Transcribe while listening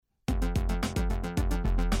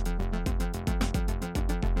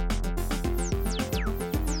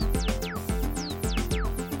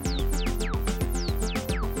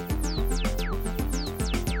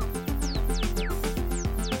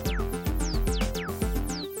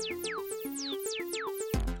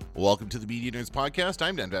Welcome to the Media Nerds Podcast.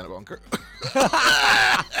 I'm Dan Vanabunker.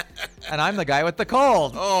 And I'm the guy with the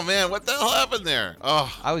cold. Oh, man, what the hell happened there?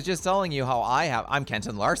 Oh, I was just telling you how I'm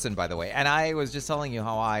Kenton Larson, by the way, and I was just telling you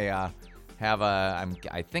how I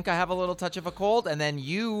think I have a little touch of a cold, and then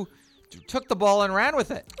you took the ball and ran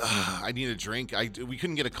with it. I need a drink. We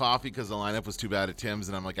couldn't get a coffee because the lineup was too bad at Tim's,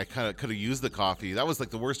 and I'm like, I kind of could have used the coffee. That was like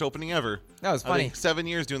the worst opening ever. That was funny. I think 7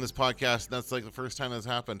 years doing this podcast, and that's like the first time that's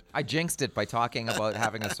happened. I jinxed it by talking about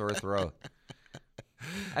having a sore throat.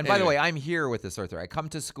 And by the way, I'm here with a sore throat. I come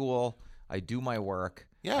to school, I do my work,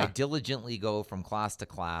 I diligently go from class to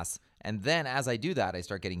class, and then as I do that, I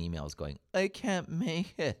start getting emails going, I can't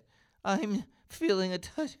make it. I'm feeling a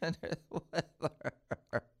touch under the weather.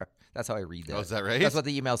 That's how I read that. Oh, is that right? That's what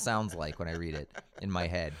the email sounds like when I read it in my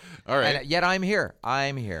head. All right. And yet I'm here.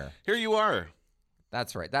 Here you are.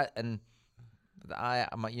 That's right.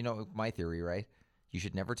 My theory, right? You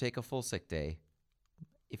should never take a full sick day.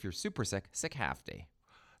 If you're super sick half day.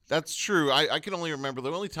 That's true. I can only remember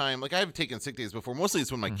the only time, like I've taken sick days before. Mostly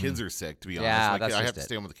it's when my kids are sick, to be honest. Yeah, like, that's I have to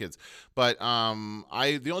stay home with the kids. But the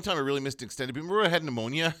only time I really missed extended, remember I had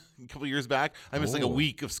pneumonia a couple of years back? I missed like a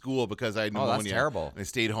week of school because I had pneumonia. Oh, that's terrible. And I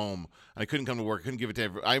stayed home. And I couldn't come to work. I couldn't give it to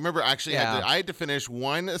everyone. I remember actually I had to finish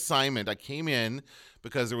one assignment. I came in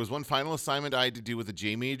because there was one final assignment I had to do with the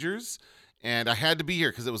J majors. And I had to be here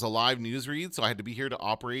because it was a live news read, so I had to be here to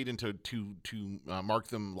operate and to mark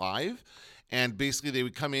them live. And basically, they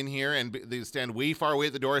would come in here and they would stand way far away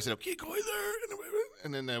at the door. I said, "Okay, go in there,"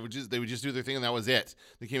 and then they would just do their thing, and that was it.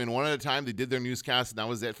 They came in one at a time. They did their newscast, and that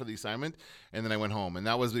was it for the assignment. And then I went home, and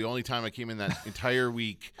that was the only time I came in that entire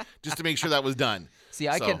week just to make sure that was done. See,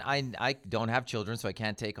 I don't have children, so I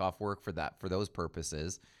can't take off work for those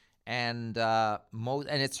purposes. And and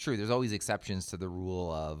it's true. There's always exceptions to the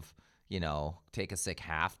rule of, take a sick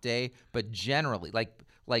half day. But generally,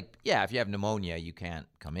 if you have pneumonia, you can't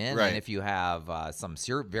come in. Right. And if you have some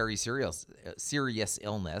very serious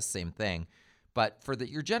illness, same thing. But for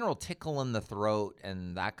your general tickle in the throat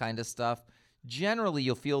and that kind of stuff, generally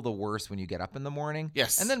you'll feel the worst when you get up in the morning.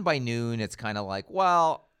 Yes. And then by noon, it's kind of like,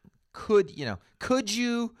 well, could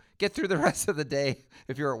you get through the rest of the day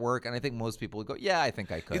if you're at work? And I think most people would go, yeah, I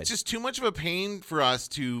think I could. It's just too much of a pain for us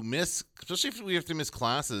to miss, especially if we have to miss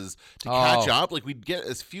classes to catch up. Like, we'd get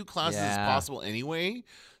as few classes as possible anyway.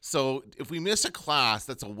 So if we miss a class,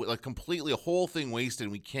 that's completely a whole thing wasted.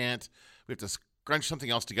 And we have to scrunch something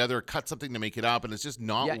else together, cut something to make it up, and it's just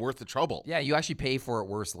not worth the trouble. Yeah, you actually pay for it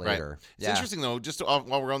worse later. Right. It's interesting, though, just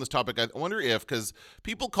while we're on this topic, I wonder if, because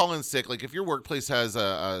people call in sick, like if your workplace has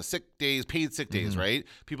sick days, paid sick days, right?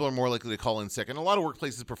 People are more likely to call in sick. And a lot of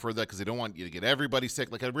workplaces prefer that because they don't want you to get everybody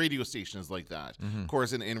sick. Like a radio station is like that. Of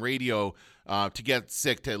course, in radio, to get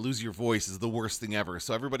sick, to lose your voice is the worst thing ever.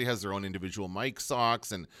 So everybody has their own individual mic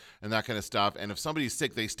socks and that kind of stuff. And if somebody's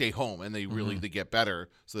sick, they stay home and they get better.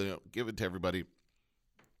 So they don't give it to everybody.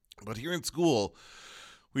 But here in school,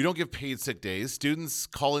 we don't give paid sick days. Students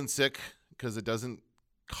call in sick because it doesn't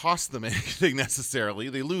cost them anything necessarily.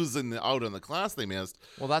 They lose out on the class they missed.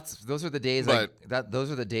 Well, those are the days. Those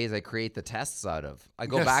are the days I create the tests out of. I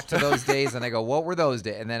go back to those days and I go, what were those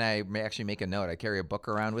days? And then I actually make a note. I carry a book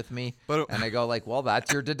around with me, and I go well,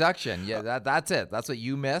 that's your deduction. Yeah, that's it. That's what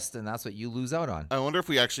you missed, and that's what you lose out on. I wonder if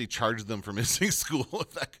we actually charge them for missing school.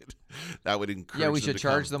 If that would encourage. Yeah, we should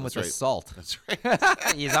charge them with assault. That's right.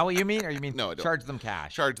 Is that what you mean, or you mean no? I don't. Charge them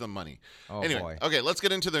cash? Charge them money. Oh, anyway, boy. Okay, let's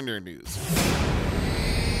get into the nerd news.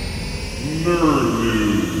 Nerd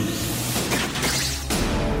News.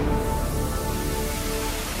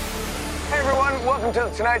 Hey everyone, welcome to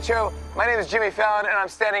The Tonight Show. My name is Jimmy Fallon, and I'm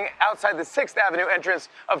standing outside the 6th Avenue entrance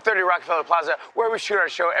of 30 Rockefeller Plaza, where we shoot our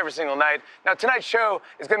show every single night. Now, tonight's show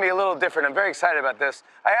is going to be a little different. I'm very excited about this.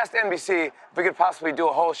 I asked NBC if we could possibly do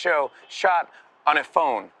a whole show shot on a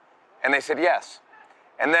phone, and they said yes.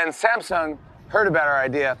 And then Samsung heard about our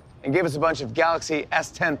idea and gave us a bunch of Galaxy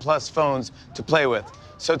S10 Plus phones to play with.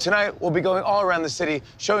 So tonight, we'll be going all around the city,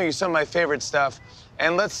 showing you some of my favorite stuff.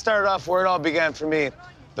 And let's start off where it all began for me,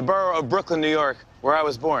 the borough of Brooklyn, New York, where I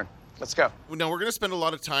was born. Let's go. Now, we're going to spend a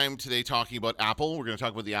lot of time today talking about Apple. We're going to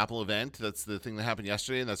talk about the Apple event. That's the thing that happened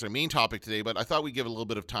yesterday, and that's our main topic today. But I thought we'd give a little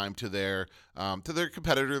bit of time to their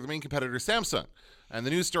competitor, the main competitor, Samsung. And the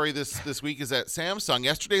news story this week is that Samsung,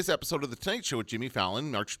 yesterday's episode of The Tonight Show with Jimmy Fallon,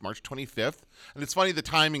 March 25th. And it's funny, the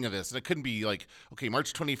timing of this. And it couldn't be like, okay,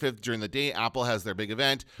 March 25th during the day, Apple has their big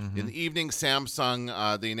event. In the evening,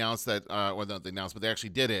 Samsung, they announced that, well, not they announced, but they actually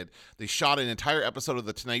did it. They shot an entire episode of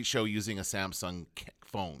The Tonight Show using a Samsung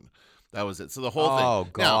phone. That was it. So the whole thing. Oh,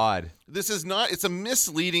 God. Now, this is not, it's a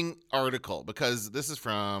misleading article because this is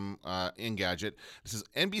from Engadget. It says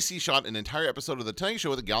NBC shot an entire episode of The Tonight Show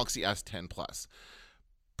with a Galaxy S10 Plus.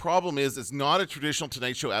 problem is it's not a traditional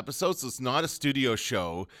Tonight Show episode, so it's not a studio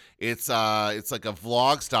show. It's like a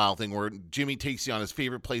vlog style thing where Jimmy takes you on his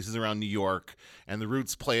favorite places around New York, and the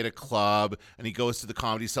Roots play at a club, and he goes to the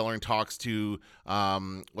Comedy Cellar and talks to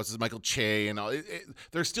Michael Che, and all.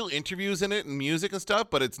 There's still interviews in it and music and stuff,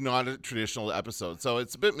 but it's not a traditional episode, so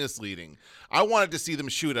it's a bit misleading. I wanted to see them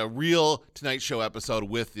shoot a real Tonight Show episode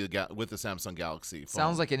with the Samsung Galaxy phone.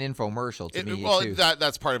 Sounds like an infomercial to me. Well, too.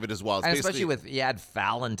 That's part of it as well. It's and especially with you add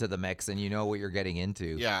Fallon to the mix, and you know what you're getting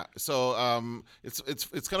into. Yeah, so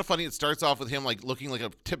it's kind of funny. It starts off with him like looking like a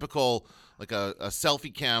typical like a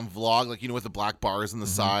selfie cam vlog, like with the black bars on the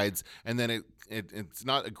sides, and then it's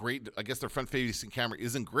not a great. I guess their front facing camera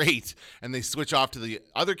isn't great, and they switch off to the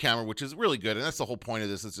other camera, which is really good, and that's the whole point of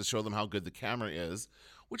this, is to show them how good the camera is,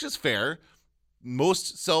 which is fair.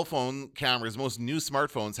 Most cell phone cameras, most new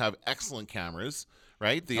smartphones have excellent cameras,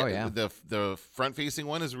 right? The front-facing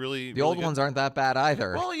one is really the old good. Ones aren't that bad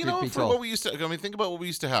either. Well, for what we used to, think about what we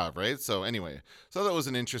used to have, right? So anyway, that was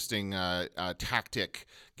an interesting tactic.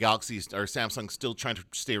 Galaxy or Samsung still trying to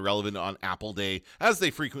stay relevant on Apple Day, as they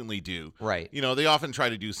frequently do. Right. They often try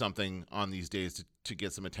to do something on these days to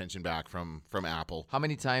get some attention back from Apple. How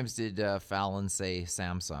many times did Fallon say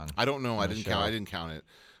Samsung? I don't know. I didn't count it.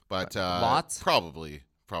 But lots? Probably.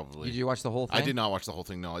 Did you watch the whole thing? I did not watch the whole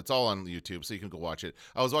thing. No, it's all on YouTube, so you can go watch it.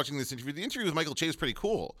 I was watching this interview. The interview with Michael Che is pretty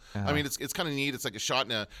cool. I mean, it's kind of neat. It's like a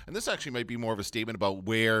shot and this actually might be more of a statement about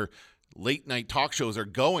where late night talk shows are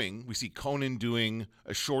going. We see Conan doing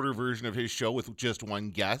a shorter version of his show with just one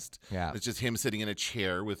guest. Yeah, it's just him sitting in a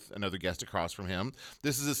chair with another guest across from him.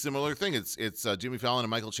 This is a similar thing. It's Jimmy Fallon and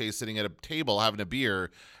Michael Che sitting at a table having a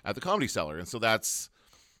beer at the Comedy Cellar, and so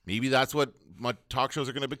maybe that's what talk shows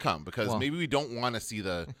are going to become, because maybe we don't want to see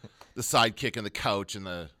the sidekick and the couch and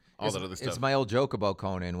all that other stuff. It's my old joke about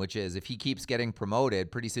Conan, which is if he keeps getting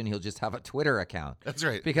promoted, pretty soon he'll just have a Twitter account. That's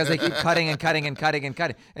right. Because they keep cutting and cutting and cutting and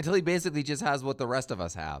cutting until he basically just has what the rest of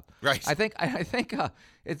us have. Right. I think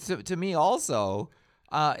it's to me also,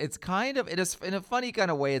 it's kind of, it is in a funny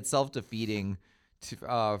kind of way, it's self-defeating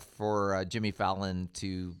for Jimmy Fallon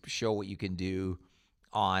to show what you can do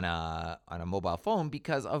on a mobile phone,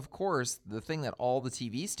 because of course the thing that all the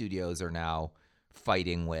TV studios are now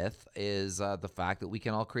fighting with is the fact that we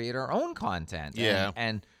can all create our own content. Yeah.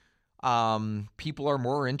 And people are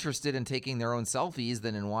more interested in taking their own selfies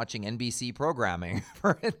than in watching NBC programming,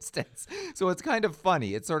 for instance. So it's kind of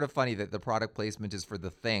funny. It's sort of funny that the product placement is for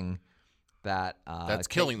the thing that's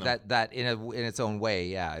killing them. That in its own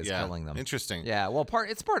way, is killing them. Interesting. Yeah. Well,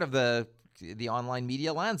 it's part of the online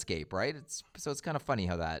media landscape, right? It's kind of funny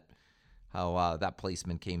how that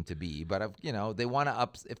placement came to be. But they want to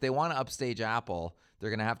if they want to upstage Apple, they're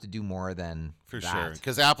going to have to do more than for sure.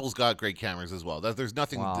 Because Apple's got great cameras as well. There's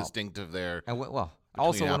nothing distinctive there. And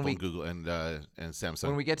also Apple when we and Google and Samsung.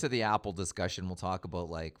 When we get to the Apple discussion, we'll talk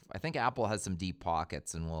about I think Apple has some deep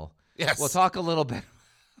pockets, and we'll talk a little bit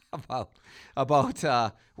about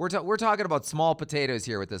we're talking about small potatoes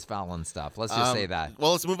here with this Fallon stuff. Let's just say that.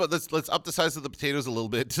 Well, let's move on. Let's up the size of the potatoes a little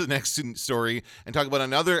bit to the next story and talk about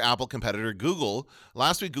another Apple competitor, Google.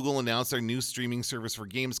 Last week, Google announced their new streaming service for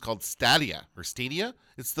games called Stadia or Stadia.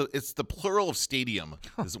 It's the plural of stadium.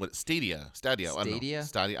 Is what Stadia. Stadia.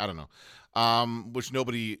 I don't know. Which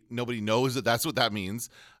nobody knows that's what that means.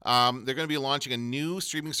 They're going to be launching a new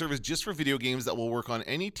streaming service just for video games that will work on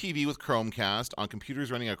any TV with Chromecast, on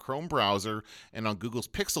computers running a Chrome browser, and on Google's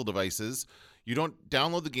Pixel devices. You don't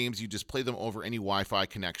download the games; you just play them over any Wi-Fi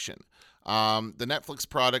connection. The Netflix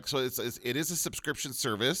product, so it is a subscription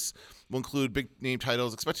service, will include big name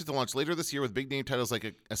titles expected to launch later this year with big name titles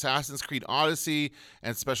like Assassin's Creed Odyssey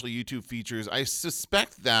and special YouTube features. I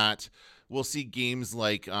suspect that we'll see games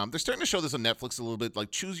like they're starting to show this on Netflix a little bit,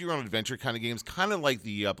 like choose your own adventure kind of games, kind of like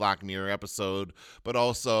the Black Mirror episode, but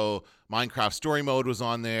also Minecraft Story Mode was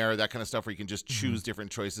on there, that kind of stuff where you can just choose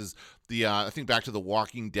different choices. I think back to the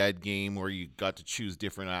Walking Dead game where you got to choose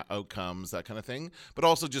different outcomes, that kind of thing, but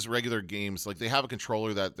also just regular games. Like they have a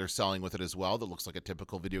controller that they're selling with it as well that looks like a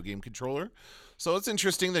typical video game controller. So it's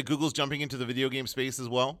interesting that Google's jumping into the video game space as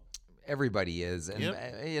well. Everybody is. And,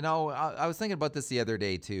 I was thinking about this the other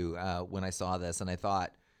day, too, when I saw this. And I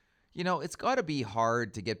thought, it's got to be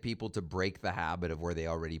hard to get people to break the habit of where they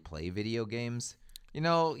already play video games. You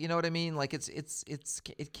know what I mean? Like,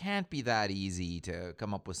 it can't be that easy to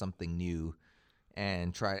come up with something new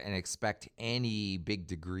and try and expect any big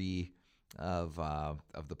degree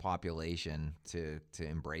the population to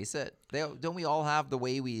embrace it. Don't we all have the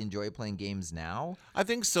way we enjoy playing games now? I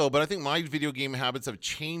think so, but I think my video game habits have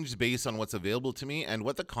changed based on what's available to me and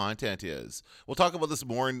what the content is. We'll talk about this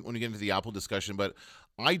more when we get into the Apple discussion, but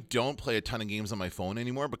I don't play a ton of games on my phone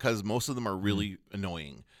anymore because most of them are really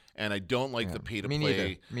annoying. And I don't like the pay to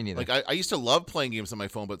play. Me neither. Like I used to love playing games on my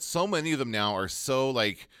phone, but so many of them now are so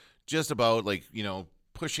like just about like,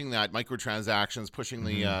 pushing that microtransactions, pushing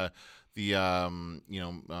the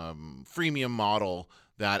freemium model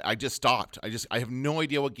that I just stopped. I have no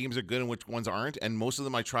idea what games are good and which ones aren't, and most of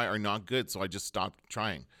them I try are not good, so I just stopped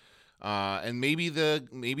trying. And maybe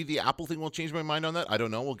the Apple thing will change my mind on that. I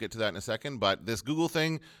don't know. We'll get to that in a second. But this Google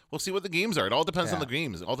thing, we'll see what the games are. It all depends on the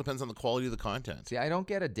games. It all depends on the quality of the content. See, I don't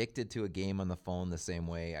get addicted to a game on the phone the same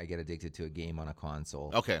way I get addicted to a game on a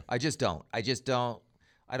console. Okay. I just don't. I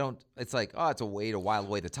don't. It's like, it's a way to while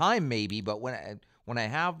away the time, maybe. But when I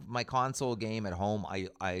have my console game at home,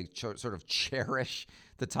 I sort of cherish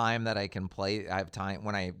the time that I can play. I have time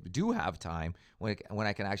when I do have time when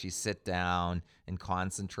I can actually sit down and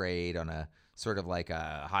concentrate on a sort of like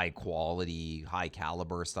a high quality, high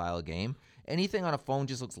caliber style game. Anything on a phone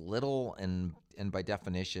just looks little, and by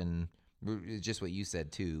definition, just what you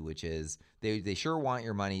said too, which is they sure want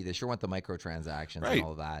your money. They sure want the microtransactions and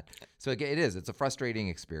all of that. So it's a frustrating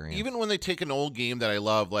experience. Even when they take an old game that I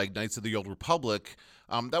love, like Knights of the Old Republic,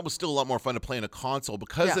 that was still a lot more fun to play on a console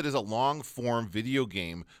because it is a long form video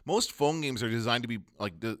game. Most phone games are designed to be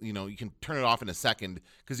like, you can turn it off in a second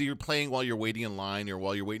because you're playing while you're waiting in line or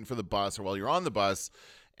while you're waiting for the bus or while you're on the bus.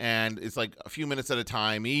 And it's like a few minutes at a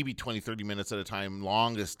time, maybe 20, 30 minutes at a time,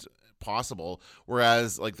 longest possible.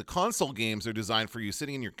 Whereas like the console games are designed for you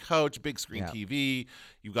sitting in your couch, big screen TV,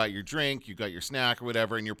 you got your drink, you got your snack or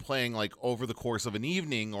whatever, and you're playing like over the course of an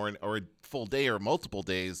evening or a full day or multiple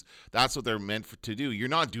days. That's what they're meant to do. You're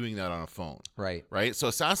not doing that on a phone. Right. So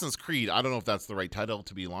Assassin's Creed, I don't know if that's the right title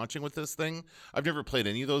to be launching with this thing. I've never played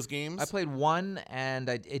any of those games. I played one and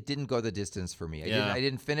it didn't go the distance for me. I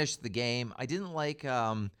didn't finish the game. I didn't like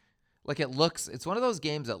it's one of those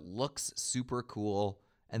games that looks super cool.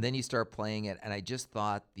 And then you start playing it, and I just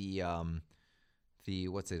thought the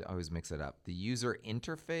what's it? I always mix it up. The user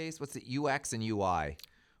interface. What's the UX and UI?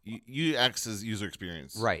 UX is user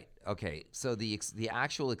experience. Right. Okay. So the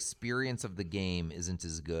actual experience of the game isn't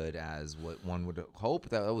as good as what one would hope.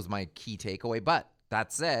 That was my key takeaway. But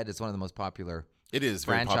that said, it's one of the most popular. It is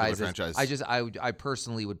very popular franchise. I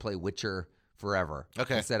personally would play Witcher forever.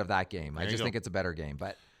 Okay. Instead of that game. I just think it's a better game.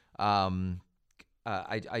 But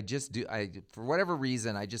I just do. For whatever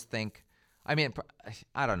reason, I just think. I mean,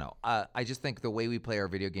 I don't know. I just think the way we play our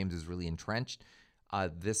video games is really entrenched.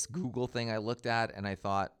 This Google thing I looked at and I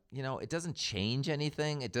thought, it doesn't change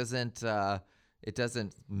anything. It doesn't. It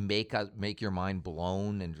doesn't make your mind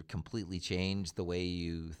blown and completely change the way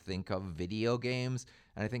you think of video games.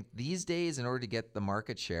 And I think these days, in order to get the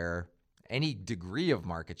market share, any degree of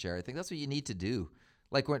market share, I think that's what you need to do.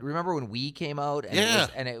 Like, remember when Wii came out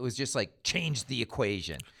and it was just like changed the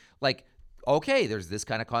equation. Like, okay, there's this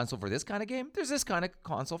kind of console for this kind of game. There's this kind of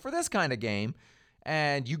console for this kind of game.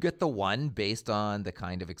 And you get the one based on the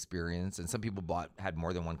kind of experience. And some people had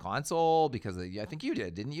more than one console because I think you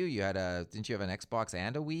did, didn't you? Didn't you have an Xbox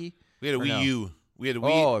and a Wii? We had a Wii U. We had a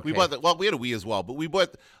Wii. Oh, okay. We had a Wii as well,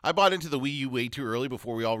 but I bought into the Wii U way too early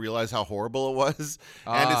before we all realized how horrible it was.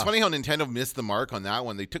 And it's funny how Nintendo missed the mark on that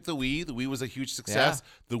one. They took the Wii. The Wii was a huge success.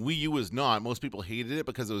 Yeah. The Wii U was not. Most people hated it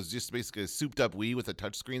because it was just basically a souped up Wii with a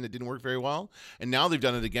touchscreen that didn't work very well. And now they've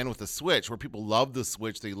done it again with the Switch, where people love the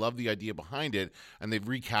Switch. They love the idea behind it, and they've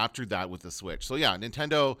recaptured that with the Switch. So yeah,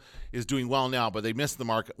 Nintendo is doing well now, but they missed the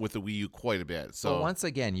mark with the Wii U quite a bit. So once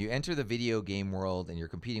again, you enter the video game world and you're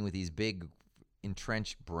competing with these big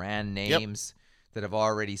entrenched brand names that have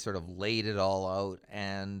already sort of laid it all out,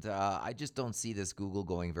 and I just don't see this Google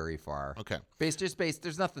going very far. Okay.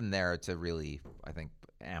 There's nothing there to really, I think,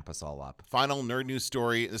 amp us all up. Final nerd news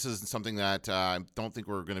story. This is something that I don't think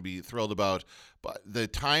we're going to be thrilled about, but the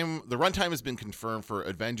runtime has been confirmed for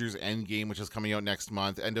Avengers Endgame, which is coming out next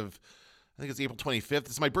month, I think it's April 25th.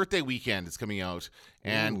 It's my birthday weekend. It's coming out.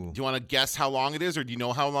 And do you want to guess how long it is, or do you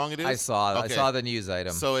know how long it is? I saw the news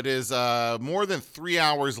item. So it is more than 3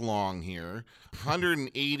 hours long here,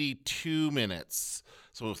 182 minutes.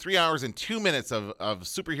 So 3 hours and 2 minutes of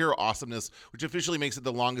superhero awesomeness, which officially makes it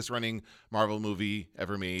the longest-running Marvel movie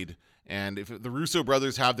ever made. And if the Russo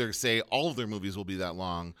brothers have their say, all of their movies will be that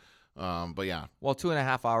long. But yeah. Well,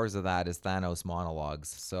 2.5 hours of that is Thanos monologues.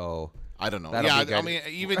 So I don't know. Yeah, I mean,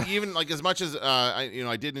 even like as much as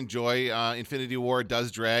I did enjoy Infinity War, it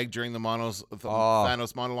does drag during the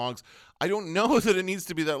Thanos monologues. I don't know that it needs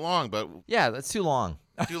to be that long, but yeah, that's too long.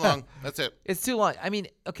 Too long. That's it. It's too long. I mean,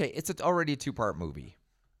 okay, it's already a 2-part movie.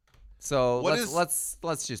 So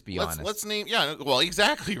let's just be honest. Let's name, well,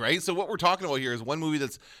 exactly, right? So what we're talking about here is one movie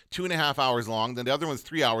that's 2.5 hours long, then the other one's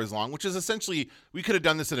 3 hours long, which is essentially, we could have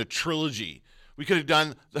done this in a trilogy. We could have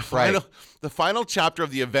done the final chapter of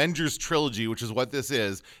the Avengers trilogy, which is what this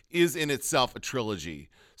is in itself a trilogy.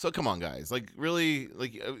 So come on, guys, like really,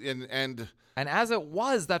 like and as it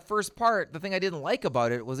was, that first part, the thing I didn't like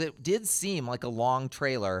about it was it did seem like a long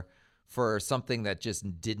trailer for something that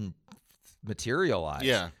just didn't materialize.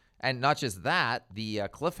 Yeah. And not just that, the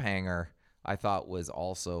cliffhanger I thought was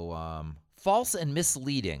also false and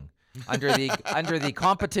misleading under the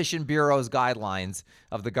Competition Bureau's guidelines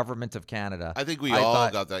of the Government of Canada. I think we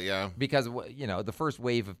all got that, yeah. Because, the first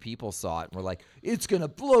wave of people saw it and were like, it's going to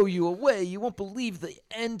blow you away. You won't believe the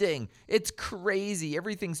ending. It's crazy.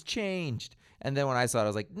 Everything's changed. And then when I saw it, I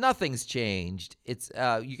was like, nothing's changed. It's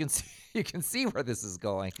you can see where this is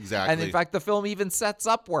going. Exactly. And in fact, the film even sets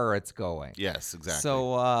up where it's going. Yes, exactly.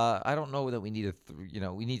 So I don't know that we need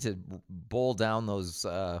we need to bowl down those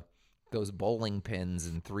bowling pins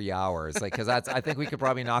in 3 hours, because I think we could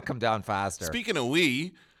probably knock them down faster. Speaking of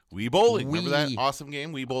Wii Bowling. Remember that awesome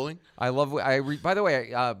game, Wii Bowling? I love. By the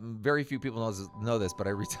way, very few people know this, but I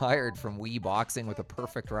retired from Wii boxing with a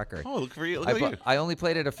perfect record. Oh, look for you! Look at you! I only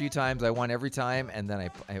played it a few times. I won every time, and then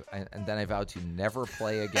I vowed to never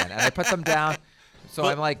play again. And I put them down. So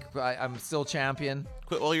I'm still champion.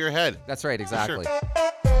 Quit while you're ahead. That's right, exactly. Sure.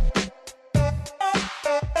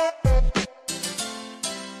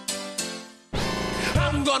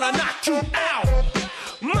 I'm gonna knock you out.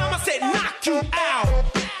 Mama said knock you out.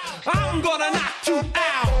 I'm gonna knock you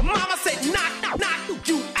out. Mama said knock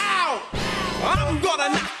you out. I'm gonna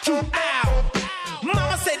knock you out.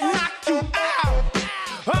 Mama said knock you out.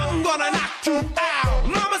 I'm gonna knock you out.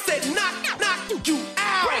 Mama said knock you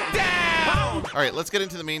out. Break down. All right, let's get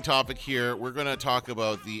into the main topic here. We're going to talk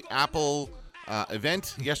about the Apple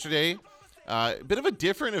event yesterday. A bit of a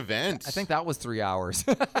different event. I think that was 3 hours.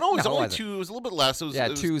 No, it was only 2. It was a little bit less. It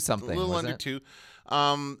was 2 something. A little under 2.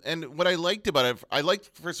 And what I liked about it,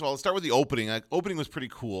 first of all, let's start with the opening. Opening was pretty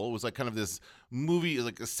cool. It was like kind of this movie,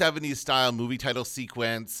 like a 70s style movie title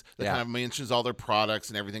sequence that kind of mentions all their products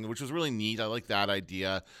and everything, which was really neat. I like that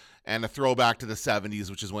idea. And a throwback to the 70s,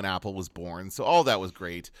 which is when Apple was born. So all that was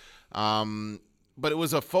great. But it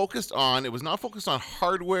was not focused on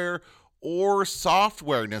hardware or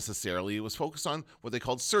software necessarily. It was focused on what they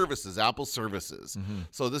called services, Apple services. Mm-hmm.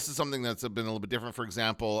 So this is something that's been a little bit different. For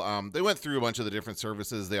example, they went through a bunch of the different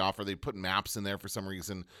services they offer. They put maps in there for some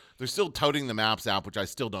reason. They're still touting the Maps app, which I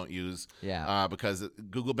still don't use. Yeah. Because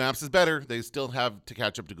Google Maps is better. They still have to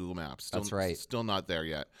catch up to Google Maps. That's right. Still not there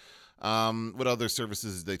yet. What other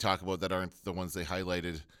services did they talk about that aren't the ones they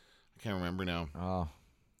highlighted? I can't remember now. Oh.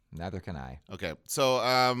 Neither can I. Okay, so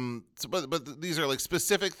but these are like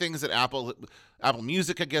specific things that Apple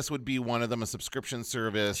Music, I guess, would be one of them, a subscription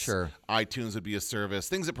service. Sure. iTunes would be a service.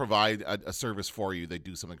 Things that provide a service for you. They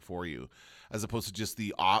do something for you, as opposed to just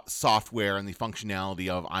the software and the functionality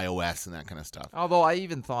of iOS and that kind of stuff. Although I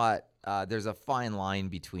even thought there's a fine line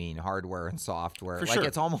between hardware and software. For like sure.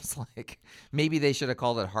 It's almost like maybe they should have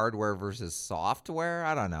called it hardware versus software.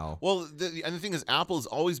 I don't know. Well, the thing is, Apple has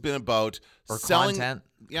always been about selling content.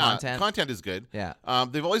 Yeah, content is good. Yeah.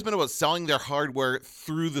 They've always been about selling their hardware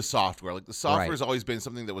through the software. Like the software has always been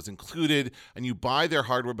something that was included, and you buy their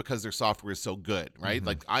hardware because their software is so good, right? Mm-hmm.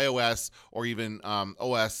 Like iOS or even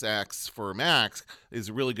OS X for Macs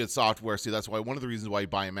is really good software. So that's why one of the reasons why you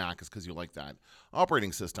buy a Mac is because you like that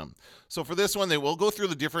operating system. So for this one, they will go through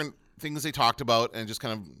the different things they talked about and just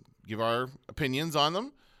kind of give our opinions on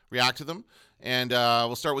them, react to them. And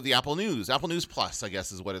we'll start with the Apple News. Apple News Plus, I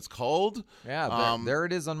guess, is what it's called. Yeah, there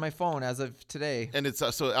it is on my phone as of today. And it's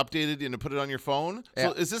so updated and put it on your phone. Yeah.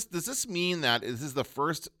 So does this mean that is this the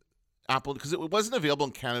first Apple? Because it wasn't available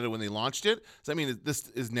in Canada when they launched it. Does that mean this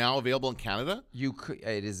is now available in Canada?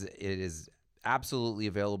 It is absolutely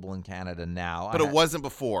available in Canada now. But it wasn't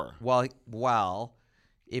before. Well,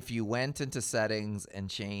 if you went into settings and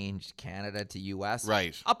changed Canada to US,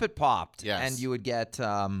 right, up it popped. Yes. And you would get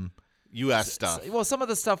US stuff. Well, some of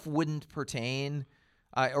the stuff wouldn't pertain,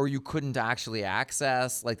 or you couldn't actually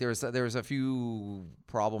access. Like there's a few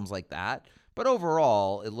problems like that. But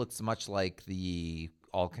overall, it looks much like the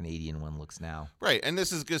all Canadian one looks now. Right, and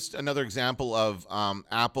this is just another example of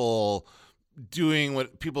Apple doing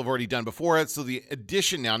what people have already done before it. So the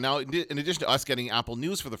addition now in addition to us getting Apple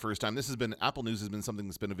News for the first time, Apple News has been something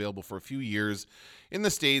that's been available for a few years in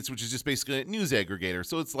the States, which is just basically a news aggregator.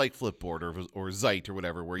 So it's like Flipboard or Zeit or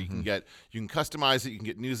whatever, where you can customize it, you can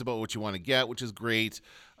get news about what you want to get, which is great.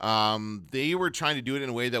 They were trying to do it in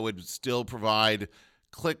a way that would still provide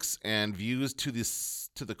clicks and views to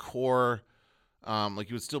the core. Like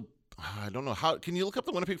you would still, I don't know how. Can you look up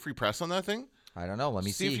the Winnipeg Free Press on that thing? I don't know. Let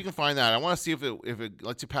me see if you can find that. I want to see if it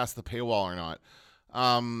lets you pass the paywall or not.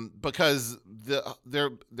 Because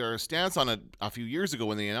their stance on it a few years ago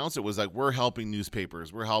when they announced it was like, we're helping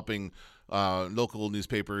newspapers, we're helping local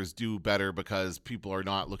newspapers do better because people are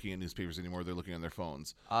not looking at newspapers anymore; they're looking on their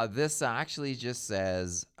phones. This actually just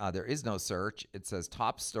says there is no search. It says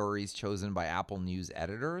top stories chosen by Apple News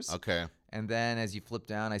editors. Okay. And then as you flip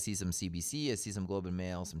down, I see some CBC, I see some Globe and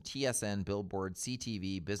Mail, some TSN, Billboard,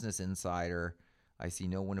 CTV, Business Insider. I see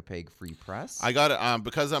no Winnipeg Free Press. I got it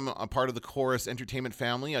because I'm a part of the Chorus Entertainment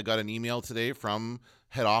family. I got an email today from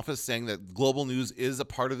head office saying that Global News is a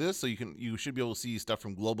part of this, so you should be able to see stuff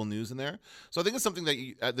from Global News in there. So I think it's something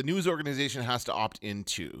that the news organization has to opt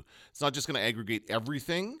into. It's not just going to aggregate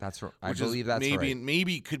everything. That's right. I believe that's right.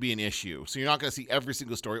 Maybe could be an issue. So you're not going to see every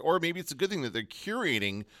single story, or maybe it's a good thing that they're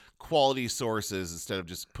curating quality sources instead of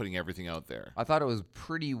just putting everything out there. I thought it was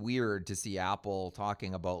pretty weird to see Apple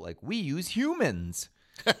talking about like we use humans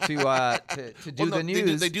to do the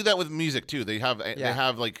news. They do that with music too. They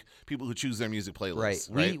have like people who choose their music playlists.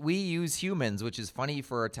 Right. We use humans, which is funny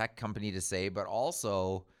for a tech company to say, but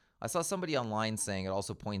also I saw somebody online saying it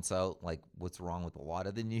also points out like what's wrong with a lot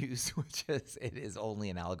of the news, which is it is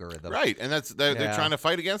only an algorithm. Right, and they're trying to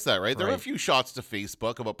fight against that, right? There were a few shots to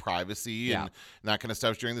Facebook about privacy and that kind of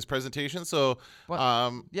stuff during this presentation. So,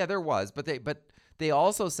 there was, but they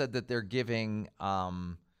also said that they're giving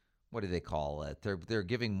what do they call it? They're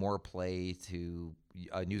giving more play to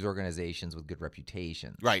news organizations with good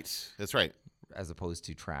reputations. Right, that's right. As opposed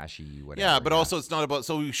to trashy whatever. Yeah, but also it's not about.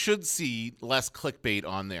 So we should see less clickbait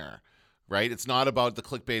on there, right? It's not about the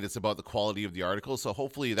clickbait; it's about the quality of the article. So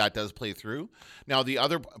hopefully that does play through. Now the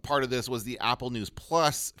other part of this was the Apple News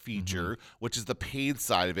Plus feature, which is the paid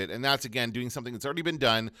side of it, and that's again doing something that's already been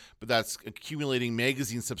done, but that's accumulating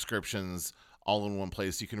magazine subscriptions all in one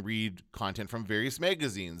place. You can read content from various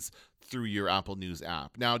magazines through your Apple News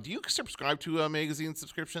app. Now, do you subscribe to a magazine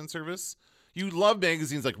subscription service? You love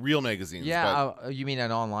magazines, like real magazines. Yeah, you mean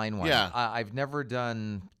an online one? Yeah. I've never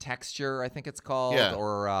done Texture, I think it's called. Yeah.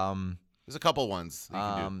 Or there's a couple ones that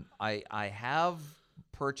you can do. I have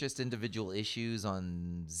purchased individual issues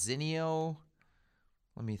on Zinio.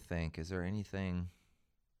 Let me think. Is there anything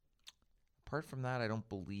apart from that? I don't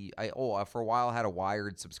believe. For a while I had a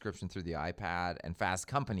wired subscription through the iPad and Fast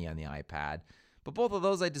Company on the iPad, but both of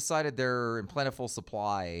those I decided they're in plentiful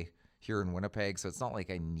supply here in Winnipeg, so it's not like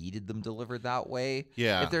I needed them delivered that way.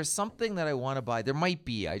 Yeah. If there's something that I want to buy, there might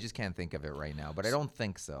be. I just can't think of it right now, but I don't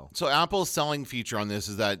think so. So Apple's selling feature on this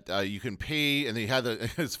is that you can pay, and they had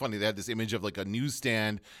it's funny, they had this image of like a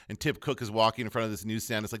newsstand, and Tim Cook is walking in front of this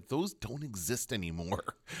newsstand. It's like, those don't exist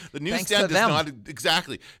anymore. The newsstand does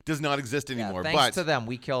not exist anymore. Thanks to them,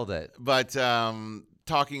 we killed it. But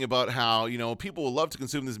talking about how, people will love to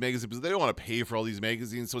consume this magazine because they don't want to pay for all these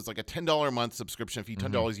magazines. So it's like a $10 a month subscription fee,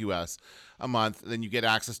 $10 US a month. Then you get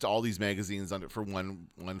access to all these magazines for one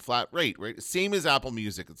flat rate, right? Same as Apple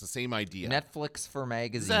Music. It's the same idea. Netflix for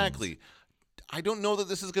magazines. Exactly. I don't know that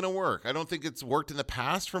this is going to work. I don't think it's worked in the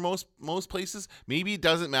past for most places. Maybe it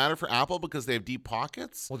doesn't matter for Apple because they have deep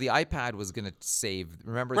pockets. Well, the iPad was going to save.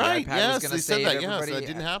 Remember, right? The iPad was going to save everybody. Yes, that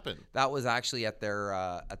didn't happen. That was actually at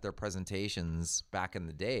their presentations back in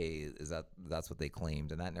the day. That's what they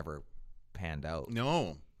claimed, and that never panned out.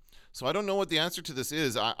 No. So I don't know what the answer to this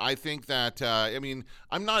is. I think that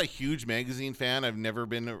I'm not a huge magazine fan. I've never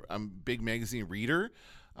been a big magazine reader.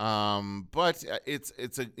 But it's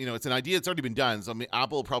an idea that's already been done. So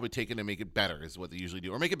Apple will probably take it and make it better, is what they usually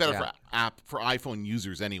do, or make it better for iPhone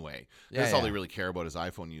users anyway. That's all they really care about is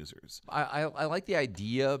iPhone users. I like the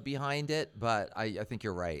idea behind it, but I think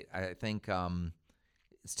you're right. I think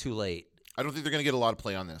it's too late. I don't think they're going to get a lot of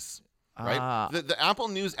play on this. Right, the Apple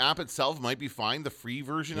News app itself might be fine. The free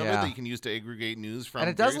version of it that you can use to aggregate news from, and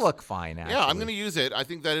it does look fine. Actually. Yeah, I'm going to use it. I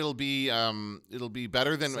think that it'll be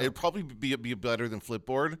better than it'll probably be better than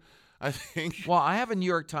Flipboard. I think. Well, I have a New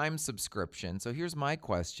York Times subscription, so here's my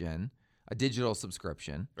question: a digital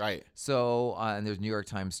subscription, right? So, and there's New York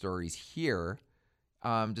Times stories here.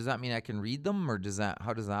 Does that mean I can read them, or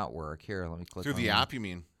how does that work? Here, let me click through the app. You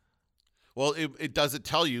mean? Well, it does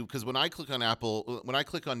tell you, because when I click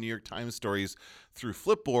on New York Times stories through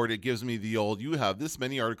Flipboard, it gives me the old, you have this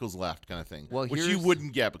many articles left kind of thing, which you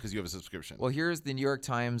wouldn't get because you have a subscription. Well, here's the New York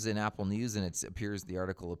Times in Apple News, and the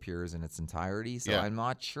article appears in its entirety, so I'm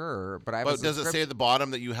not sure. But does it say at the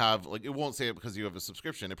bottom that you have, like, it won't say it because you have a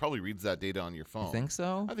subscription. It probably reads that data on your phone. You think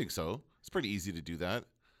so? I think so. It's pretty easy to do that.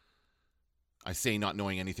 I say not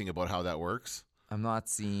knowing anything about how that works. I'm not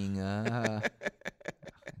seeing...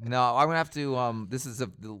 No, I'm gonna have to. This is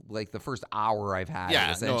like the first hour I've had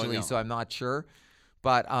it, essentially, no. so I'm not sure.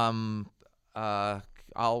 But I'll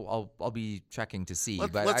be checking to see.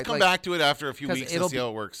 Let's come back to it after a few weeks and see how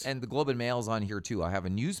it works. And the Globe and Mail's on here too. I have a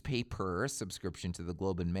newspaper subscription to the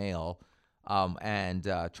Globe and Mail. And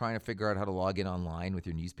trying to figure out how to log in online with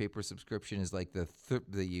your newspaper subscription is like the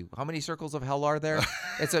how many circles of hell are there?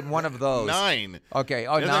 It's at one of those. 9. Okay.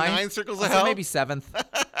 Oh, Is there 9 circles of hell? Maybe 7th.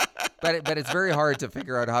 but it's very hard to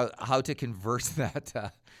figure out how to convert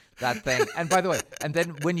that thing. And by the way, and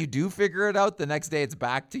then when you do figure it out, the next day it's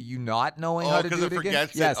back to you not knowing how to do it again.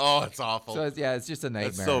 Forgets it. Oh, it's awful. So it's just a nightmare.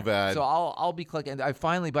 It's so bad. So I'll be clicking. I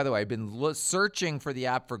finally, by the way, I've been searching for the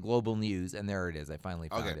app for Global News, and there it is. I finally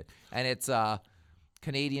found it. And it's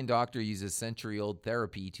Canadian doctor uses century-old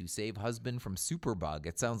therapy to save husband from superbug.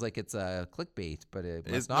 It sounds like it's a clickbait, but it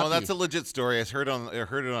must not be. No, that's a legit story. I heard it on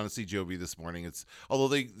CJOB this morning.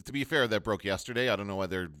 Although to be fair, that broke yesterday. I don't know why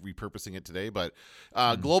they're repurposing it today. But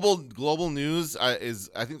Global News is,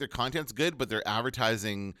 I think their content's good, but their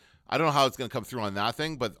advertising, I don't know how it's going to come through on that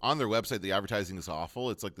thing, but on their website, the advertising is awful.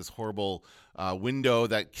 It's like this horrible window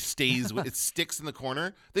that stays, it sticks in the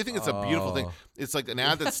corner. They think it's a beautiful thing. It's like an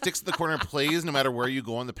ad that sticks in the corner and plays no matter where you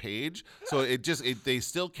go on the page. So they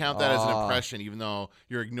still count that as an impression, even though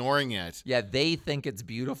you're ignoring it. Yeah, they think it's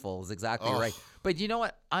beautiful is exactly right. But you know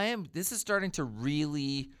what? This is starting to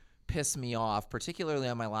really piss me off, particularly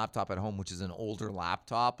on my laptop at home, which is an older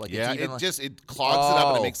laptop. Like, yeah, it clogs it up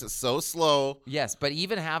and it makes it so slow. Yes, but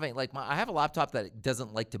even having I have a laptop that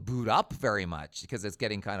doesn't like to boot up very much because it's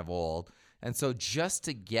getting kind of old, and so just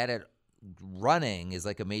to get it running is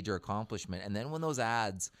like a major accomplishment. And then when those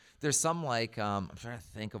ads, there's some like I'm trying to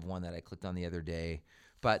think of one that I clicked on the other day.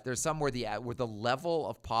 But there's some where the level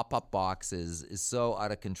of pop-up boxes is so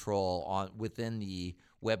out of control within the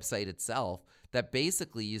website itself that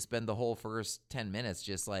basically you spend the whole first 10 minutes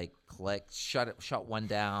just like click, shut one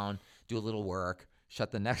down, do a little work, shut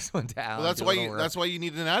the next one down. Well, that's why you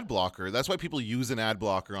need an ad blocker. That's why people use an ad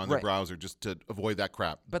blocker on their browser, just to avoid that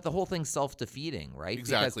crap. But the whole thing's self-defeating, right?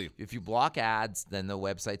 Exactly. Because if you block ads, then the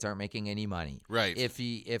websites aren't making any money. Right. If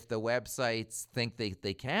the websites think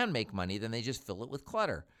they can make money, then they just fill it with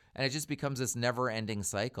clutter. And it just becomes this never-ending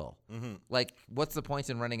cycle. Mm-hmm. Like, what's the point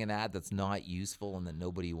in running an ad that's not useful and that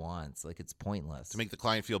nobody wants? Like, it's pointless. To make the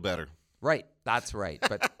client feel better. Right. That's right.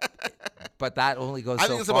 But that only goes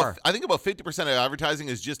so far. I think about 50% of advertising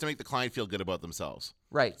is just to make the client feel good about themselves.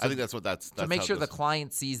 Right. So I think that's to make sure the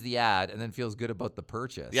client sees the ad and then feels good about the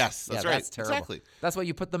purchase. Yes, that's right. That's terrible. Exactly. That's why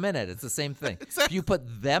you put them in it. It's the same thing. Exactly. If you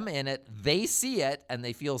put them in it, they see it and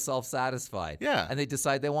they feel self-satisfied. Yeah. And they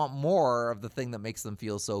decide they want more of the thing that makes them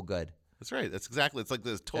feel so good. That's right. That's exactly. It's like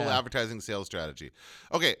this total advertising sales strategy.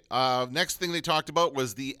 Okay. Next thing they talked about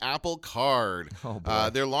was the Apple Card. Oh, boy.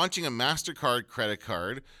 They're launching a MasterCard credit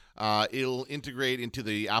card. It'll integrate into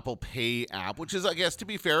the Apple Pay app, which is, I guess, to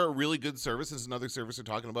be fair, a really good service. This is another service they're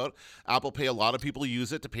talking about. Apple Pay, a lot of people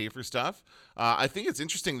use it to pay for stuff. I think it's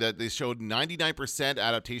interesting that they showed 99%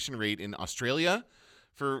 adaptation rate in Australia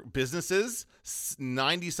for businesses,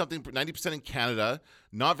 90% in Canada,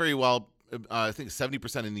 not very well. I think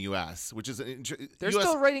 70% in the U.S., which is they're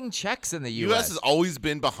still writing checks in the U.S. U.S. has always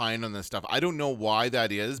been behind on this stuff. I don't know why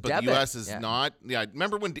that is, but debit. The U.S. is not. Yeah,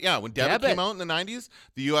 remember when debit came out in the 90s?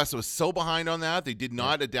 The U.S. was so behind on that they did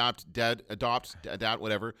not adapt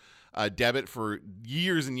whatever. Debit for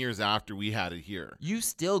years and years after we had it here. You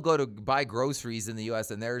still go to buy groceries in the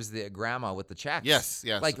U.S. and there's the grandma with the checks. Yes,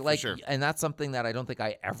 for sure. And that's something that I don't think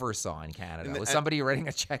I ever saw in Canada. Was somebody writing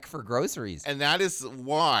a check for groceries? And that is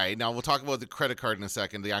why. Now we'll talk about the credit card in a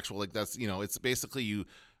second. The actual that's it's basically you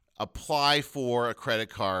apply for a credit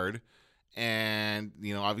card. And,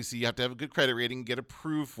 obviously you have to have a good credit rating, get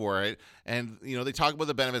approved for it. And, they talk about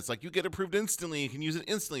the benefits, like you get approved instantly, you can use it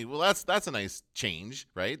instantly. Well, that's a nice change,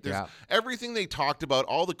 right? There's everything they talked about,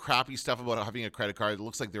 all the crappy stuff about having a credit card, it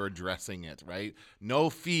looks like they're addressing it, right? No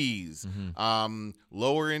fees,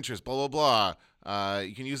 lower interest, blah, blah, blah.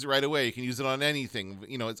 You can use it right away. You can use it on anything.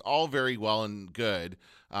 It's all very well and good.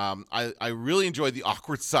 I really enjoyed the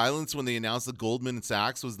awkward silence when they announced that Goldman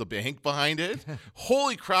Sachs was the bank behind it.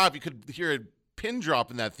 Holy crap, you could hear a pin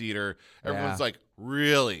drop in that theater. Everyone's like,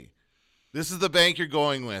 really? This is the bank you're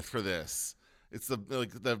going with for this? It's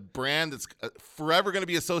the brand that's forever going to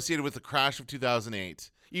be associated with the crash of 2008.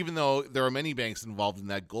 Even though there are many banks involved in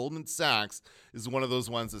that, Goldman Sachs is one of those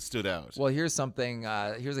ones that stood out. Well, here's something.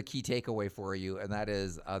 Here's a key takeaway for you, and that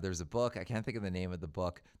is there's a book. I can't think of the name of the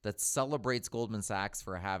book that celebrates Goldman Sachs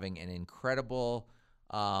for having an incredible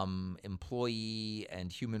employee and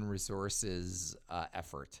human resources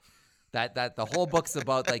effort. That the whole book's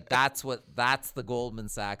about that's the Goldman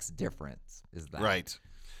Sachs difference is that. Right.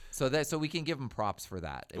 So we can give them props for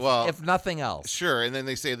that. If nothing else. Sure. And then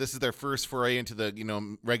they say this is their first foray into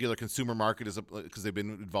the regular consumer market because they've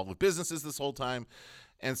been involved with businesses this whole time,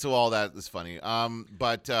 and so all that is funny.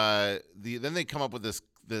 But then they come up with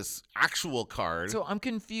this actual card. So I'm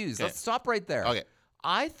confused. Okay. Let's stop right there. Okay.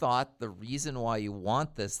 I thought the reason why you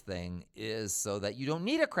want this thing is so that you don't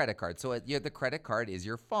need a credit card. So the credit card is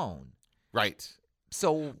your phone. Right.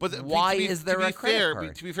 So why is there a credit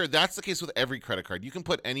card? To be fair, that's the case with every credit card. You can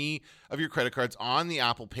put any of your credit cards on the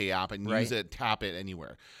Apple Pay app and use it, tap it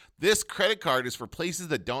anywhere. This credit card is for places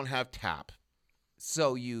that don't have tap.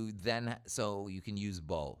 So you can use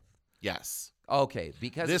both. Yes. Okay,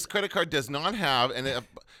 because this credit card does not have, and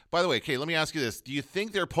by the way, okay, let me ask you this. Do you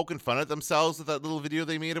think they're poking fun at themselves with that little video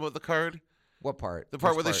they made about the card? What part? The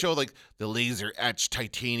part where they show like the laser etched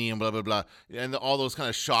titanium, blah blah blah, and all those kind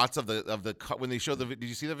of shots of the when they show the. Did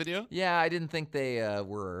you see the video? Yeah, I didn't think they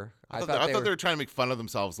were. I thought they were trying to make fun of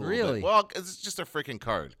themselves a little bit. Well, it's just a freaking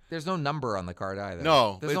card. There's no number on the card either.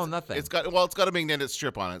 No, there's no nothing. It's got a magnetic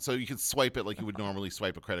strip on it, so you can swipe it like you would normally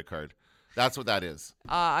swipe a credit card. That's what that is.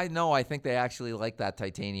 I know. I think they actually like that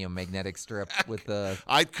titanium magnetic strip with the.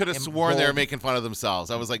 I could have sworn they were making fun of themselves.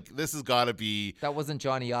 I was like, this has got to be. That wasn't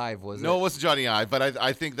Johnny Ive, was it? No, it wasn't Johnny Ive. But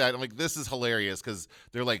I think that I'm like, this is hilarious because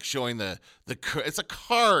they're like showing the it's a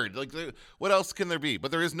card. Like, what else can there be?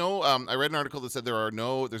 But there is no. I read an article that said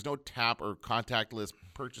there's no tap or contactless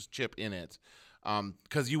purchase chip in it.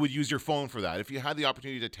 Because you would use your phone for that. If you had the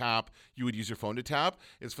opportunity to tap, you would use your phone to tap.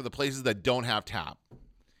 It's for the places that don't have tap.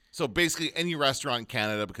 So basically any restaurant in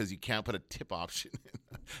Canada, because you can't put a tip option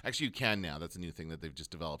in. Actually, you can now. That's a new thing that they've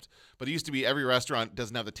just developed. But it used to be every restaurant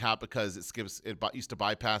doesn't have the tap because it used to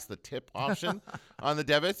bypass the tip option on the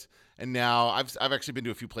debit. And now I've actually been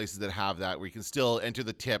to a few places that have that where you can still enter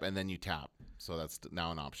the tip and then you tap. So that's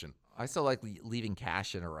now an option. I still like leaving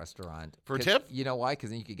cash in a restaurant. For a tip? You know why? Because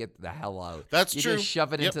then you could get the hell out. That's you true. You just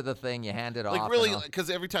shove it into the thing, you hand it off. Like really, because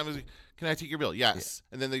every time, can I take your bill? Yes.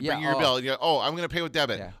 Yeah. And then they bring you your bill. And you go, I'm going to pay with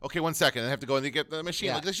debit. Yeah. Okay, 1 second. And they have to go and they get the machine.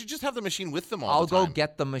 Yeah. Like they should just have the machine with them all the time. I'll go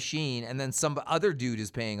get the machine, and then some other dude is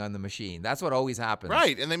paying on the machine. That's what always happens.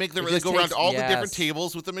 Right. And they go around to all the different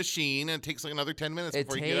tables with the machine, and it takes like another 10 minutes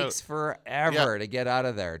before you get out. It takes forever to get out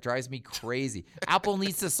of there. It drives me crazy. Apple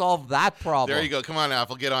needs to solve that problem. There you go. Come on,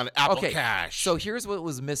 Apple. Get on Apple Cash. So here's what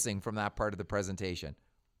was missing from that part of the presentation.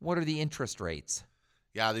 What are the interest rates?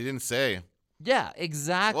 Yeah, they didn't say. Yeah,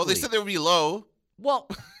 exactly. Well, they said they would be low. Well,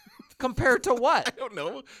 compared to what? I don't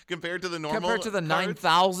know. Compared to the normal. Compared to the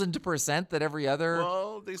 9,000% that every other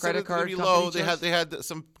they said credit card be company low. They had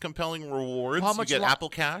some compelling rewards. How much you get Apple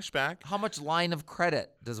Cash back. How much line of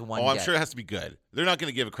credit does one get? Oh, I'm sure it has to be good. They're not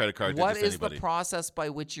going to give a credit card to just anybody. What is the process by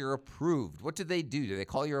which you're approved? What do? Do they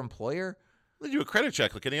call your employer? They do a credit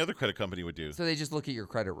check like any other credit company would do. So they just look at your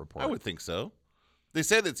credit report? I would think so. They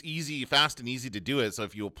said it's fast and easy to do it. So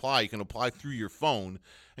if you apply, you can apply through your phone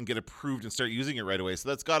and get approved and start using it right away. So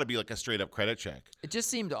that's got to be like a straight up credit check. It just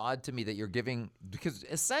seemed odd to me that you're giving, because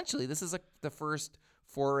essentially this is the first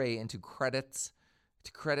foray into credit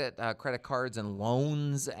cards and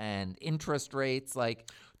loans and interest rates.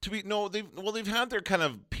 They've had their kind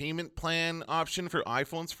of payment plan option for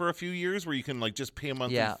iPhones for a few years, where you can like just pay a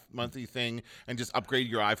monthly thing and just upgrade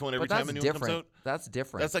your iPhone every time a new one comes out. That's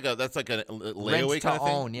different. That's like a layaway kind of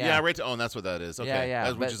thing. Own, yeah, rent to own. That's what that is.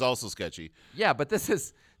 Okay, which is also sketchy. Yeah, but this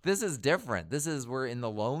is different. We're in the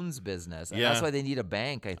loans business, and that's why they need a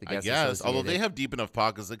bank. I guess. Although they have deep enough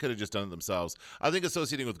pockets, they could have just done it themselves. I think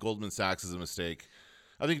associating with Goldman Sachs is a mistake.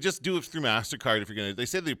 I think just do it through MasterCard if you're going to. They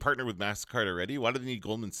said they partner with MasterCard already. Why do they need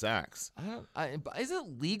Goldman Sachs? Is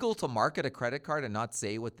it legal to market a credit card and not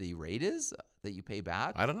say what the rate is that you pay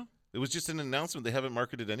back? I don't know. It was just an announcement. They haven't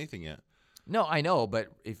marketed anything yet. No, I know, but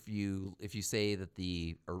if you say that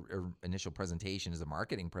the initial presentation is a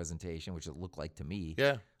marketing presentation, which it looked like to me,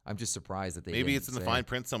 I'm just surprised that they maybe it's in the fine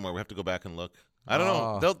print somewhere. We have to go back and look. I don't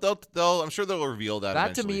know. They'll. I'm sure they'll reveal that. That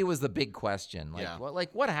eventually. To me was the big question.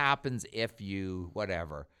 What happens if you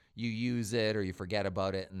use it or you forget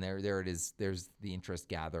about it, and there it is. There's the interest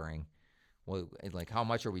gathering. Well, how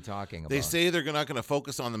much are we talking about? They say they're not going to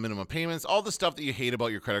focus on the minimum payments. All the stuff that you hate about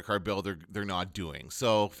your credit card bill, they're not doing.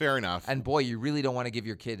 So fair enough. And boy, you really don't want to give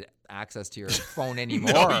your kid access to your phone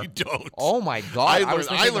anymore. No, you don't. Oh my God!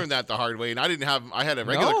 I learned that the hard way, and I had a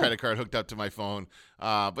regular credit card hooked up to my phone.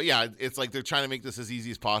 But yeah, it's like they're trying to make this as easy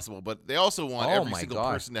as possible. But they also want every single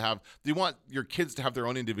person to have. They want your kids to have their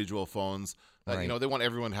own individual phones. Right. They want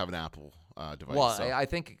everyone to have an Apple device. Well, so. I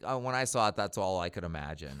think when I saw it, that's all I could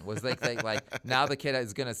imagine. Was like now the kid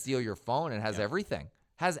is going to steal your phone and has everything.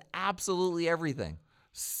 Has absolutely everything.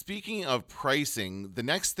 Speaking of pricing, the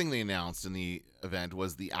next thing they announced in the event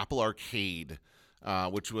was the Apple Arcade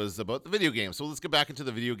which was about the video games. So let's get back into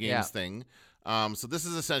the video games thing. So this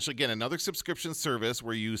is essentially, again, another subscription service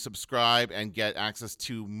where you subscribe and get access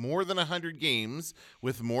to more than 100 games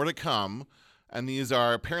with more to come. And these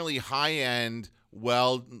are apparently high-end,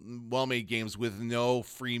 well-made games with no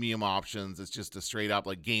freemium options. It's just a straight-up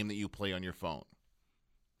like game that you play on your phone.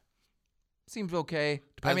 Seems okay.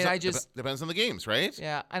 Depends on the games, right?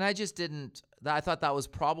 Yeah, and I just didn't. I thought that was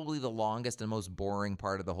probably the longest and most boring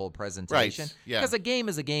part of the whole presentation. Right. Yeah. Because a game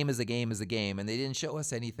is a game is a game is a game, and they didn't show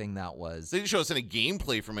us anything that was. They didn't show us any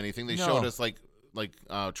gameplay from anything. They showed us like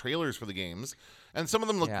trailers for the games, and some of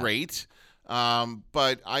them look great.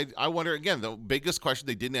 But I wonder again. The biggest question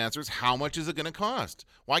they didn't answer is how much is it going to cost?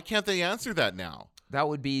 Why can't they answer that now? That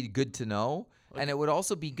would be good to know. And it would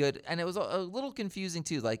also be good, and it was a little confusing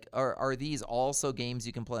too. Like, are these also games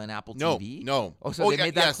you can play on Apple TV? No. Oh, so they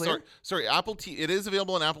made that clear? Sorry. Apple TV. It is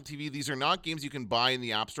available on Apple TV. These are not games you can buy in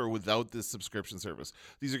the App Store without this subscription service.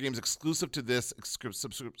 These are games exclusive to this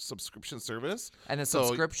subscription service. And the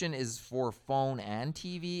subscription is for phone and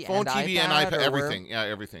TV, phone, and TV, iPad, and iPad, everything. Yeah,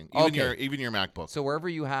 everything. Even your MacBook. So wherever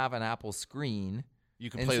you have an Apple screen. You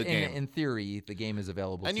can play the game. In theory, the game is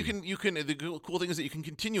available. And you can. The cool thing is that you can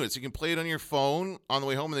continue it. So you can play it on your phone on the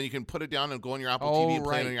way home, and then you can put it down and go on your Apple TV and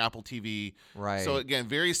play it on your Apple TV. Right. So again,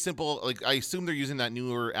 very simple. Like I assume they're using that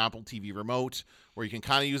newer Apple TV remote, where you can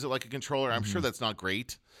kind of use it like a controller. I'm sure that's not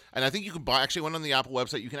great. And I think you can buy. Actually, went on the Apple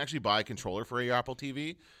website. You can actually buy a controller for your Apple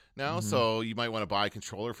TV now. So you might want to buy a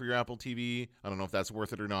controller for your Apple TV. I don't know if that's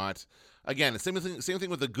worth it or not. Again, same thing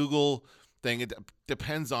with the Google thing. It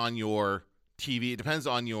depends on your TV. It depends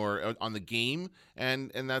on on the game,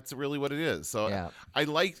 and that's really what it is. So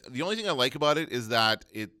the only thing I like about it is that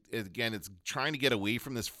it's trying to get away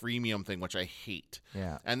from this freemium thing, which I hate.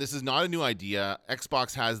 Yeah. And this is not a new idea.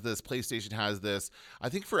 Xbox has this, PlayStation has this. I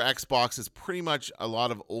think for Xbox it's pretty much a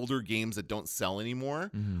lot of older games that don't sell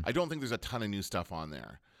anymore. I don't think there's a ton of new stuff on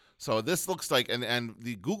there. So this looks like, and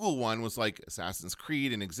the Google one was like Assassin's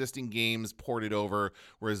Creed and existing games ported over,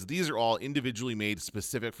 whereas these are all individually made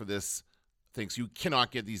specific for this thing. So you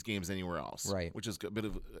cannot get these games anywhere else. Right. Which is a bit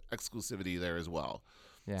of exclusivity there as well.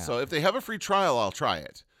 Yeah. So if they have a free trial, I'll try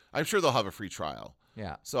it. I'm sure they'll have a free trial.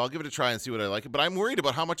 Yeah. So I'll give it a try and see what I like. But I'm worried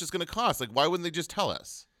about how much it's going to cost. Like, why wouldn't they just tell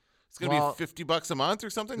us? It's going to be $50 a month or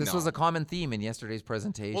something? This was a common theme in yesterday's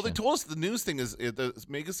presentation. Well, they told us the news thing is the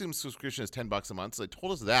Megasims subscription is $10 a month. So they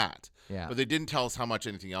told us that. Yeah. But they didn't tell us how much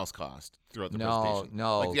anything else cost throughout the presentation.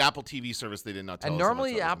 No. Like the Apple TV service, they did not tell us. And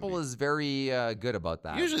normally Apple is very good about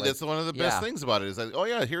that. Usually that's one of the best things about it is like, oh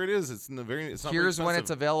yeah, here it is. It's not very Here's when it's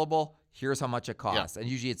available. Here's how much it costs. Yeah. And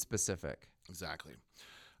usually it's specific. Exactly.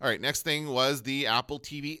 All right, next thing was the Apple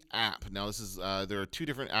TV app. Now, this is there are two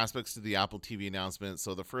different aspects to the Apple TV announcement.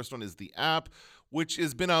 So the first one is the app, which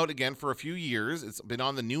has been out again for a few years. It's been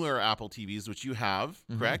on the newer Apple TVs, which you have,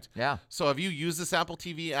 correct? Yeah. So have you used this Apple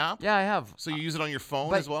TV app? Yeah, I have. So you use it on your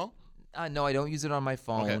phone as well? No, I don't use it on my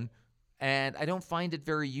phone. Okay. And I don't find it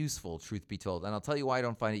very useful, truth be told. And I'll tell you why I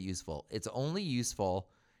don't find it useful. It's only useful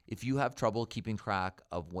if you have trouble keeping track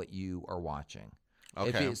of what you are watching.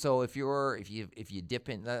 Okay. If you dip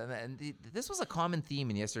in, and this was a common theme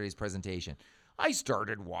in yesterday's presentation. I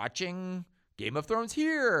started watching Game of Thrones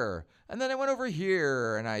here, and then I went over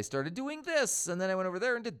here, and I started doing this, and then I went over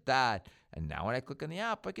there and did that. And now when I click on the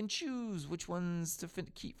app, I can choose which ones to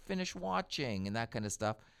finish watching and that kind of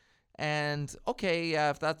stuff. And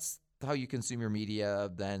if that's how you consume your media,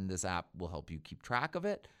 then this app will help you keep track of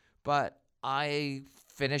it. But I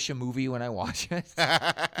finish a movie when I watch it.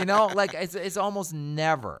 Like it's almost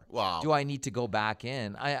never. Wow. Do I need to go back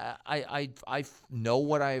in? I know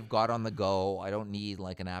what I've got on the go. I don't need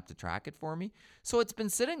like an app to track it for me. So it's been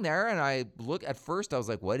sitting there, and at first I was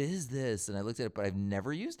like, what is this? And I looked at it, but I've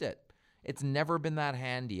never used it. It's never been that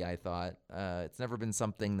handy, I thought. It's never been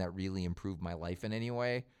something that really improved my life in any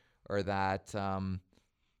way, or that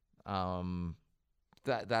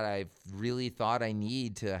that I've really thought I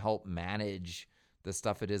need to help manage the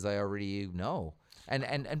stuff it is I already know.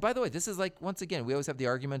 And by the way, this is like, once again, we always have the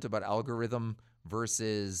argument about algorithm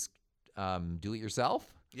versus do it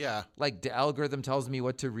yourself. Yeah. Like the algorithm tells me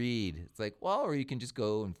what to read. It's like, well, or you can just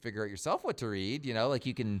go and figure out yourself what to read, like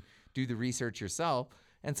you can do the research yourself.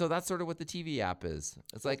 And so that's sort of what the TV app is.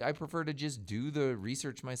 It's like, I prefer to just do the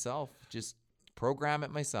research myself, just program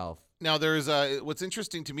it myself. Now, there's what's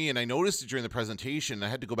interesting to me, and I noticed it during the presentation, I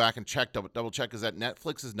had to go back and double check, is that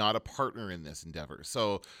Netflix is not a partner in this endeavor.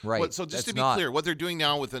 So, right. So just to be clear, what they're doing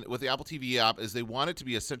now with the Apple TV app is they want it to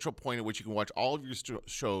be a central point at which you can watch all of your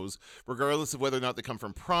shows, regardless of whether or not they come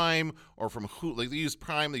from Prime or from Hulu. Like they use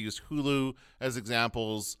Prime, they use Hulu as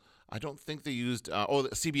examples. I don't think they used.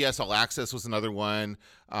 CBS All Access was another one.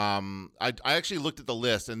 I actually looked at the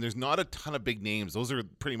list, and there's not a ton of big names. Those are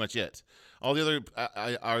pretty much it. All the other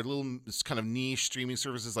are little kind of niche streaming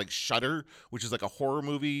services like Shudder, which is like a horror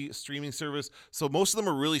movie streaming service. So most of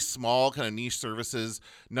them are really small, kind of niche services.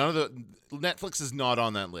 Netflix is not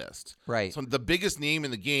on that list. Right. So the biggest name in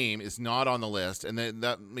the game is not on the list, and then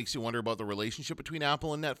that makes you wonder about the relationship between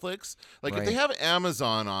Apple and Netflix. Like if they have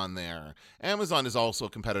Amazon on there, Amazon is also a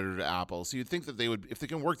competitor to Apple. So you'd think that they would, if they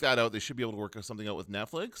can work that out, they should be able to work something out with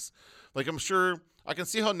Netflix. Like I'm sure I can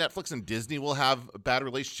see how Netflix and Disney will have a bad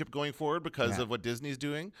relationship going forward because of what Disney's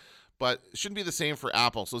doing, but it shouldn't be the same for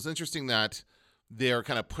Apple. So it's interesting that they're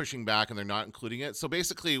kind of pushing back and they're not including it. So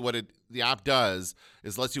basically what the app does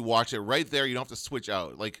is lets you watch it right there. You don't have to switch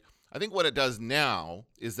out. Like I think what it does now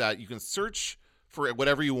is that you can search for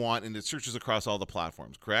whatever you want, and it searches across all the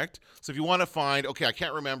platforms, correct? So if you want to find, okay, I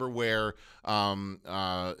can't remember where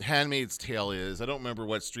Handmaid's Tale is. I don't remember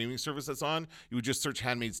what streaming service that's on. You would just search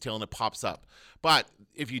Handmaid's Tale, and it pops up. But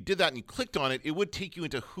if you did that and you clicked on it, it would take you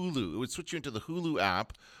into Hulu. It would switch you into the Hulu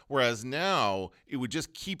app, whereas now it would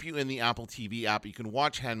just keep you in the Apple TV app. You can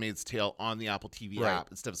watch Handmaid's Tale on the Apple TV app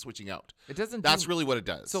instead of switching out. It doesn't. That's really what it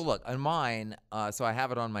does. So look, on mine, so I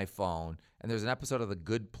have it on my phone, and there's an episode of The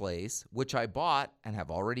Good Place, which I bought and have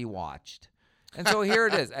already watched. And so here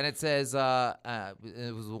it is. And it says,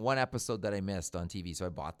 it was one episode that I missed on TV. So I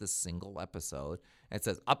bought this single episode. And it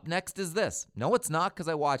says, up next is this. No, it's not, because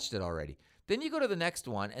I watched it already. Then you go to the next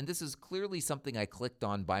one, and this is clearly something I clicked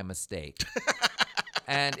on by mistake.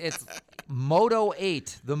 And it's Moto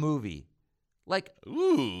 8, the movie. Like,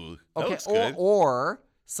 ooh, that okay, looks good. Or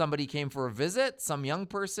somebody came for a visit, some young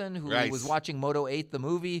person who was watching Moto 8, the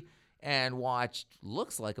movie, and watched,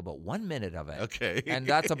 looks like about 1 minute of it. Okay. And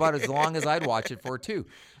that's about as long as I'd watch it for, too.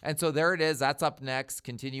 And so there it is. That's up next.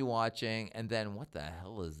 Continue watching. And then what the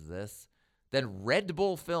hell is this? Then Red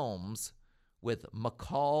Bull Films with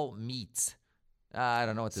McCall Meets. I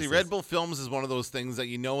don't know what this is. See, Red Bull Films is one of those things that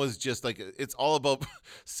you know is just like, it's all about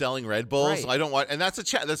selling Red Bulls. Right. So I don't want, and that's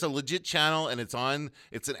a legit channel, and it's an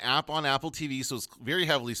app on Apple TV, so it's very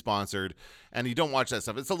heavily sponsored, and you don't watch that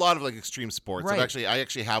stuff. It's a lot of like extreme sports. Right. I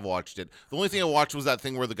actually have watched it. The only thing I watched was that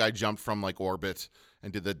thing where the guy jumped from like orbit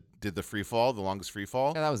and did the free fall, the longest free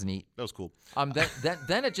fall. Yeah, that was neat. That was cool.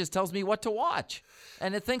 Then it just tells me what to watch,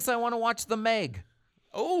 and it thinks I want to watch The Meg.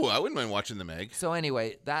 Oh, I wouldn't mind watching The Meg. So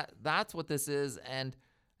anyway, that's what this is, and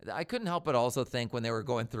I couldn't help but also think when they were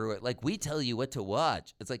going through it, like, we tell you what to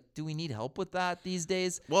watch. It's like, do we need help with that these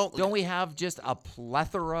days? Well, don't we have just a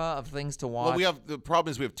plethora of things to watch? Well, the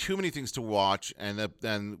problem is we have too many things to watch, and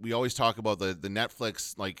then we always talk about the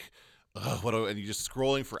Netflix, like, and you're just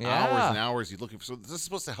scrolling for hours and hours. You're looking for. So this is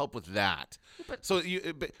supposed to help with that. So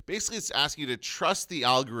basically, it's asking you to trust the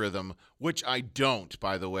algorithm, which I don't,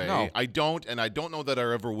 by the way. No. I don't, and I don't know that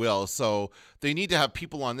I ever will. So they need to have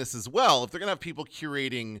people on this as well. If they're gonna have people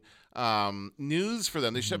curating news for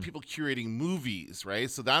them, they should have people curating movies,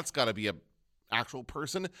 right? So that's got to be a actual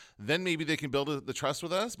person. Then maybe they can build the trust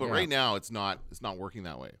with us. But right now, it's not working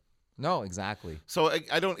that way. No, exactly. So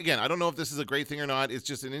I don't know if this is a great thing or not. It's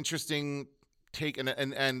just an interesting take,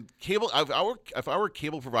 and cable. If I were a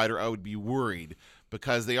cable provider, I would be worried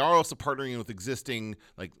because they are also partnering with existing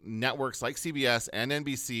like networks like CBS and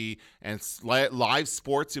NBC and live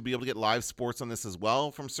sports. You'll be able to get live sports on this as well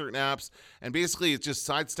from certain apps, and basically it's just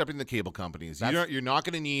sidestepping the cable companies. You're not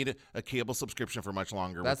going to need a cable subscription for much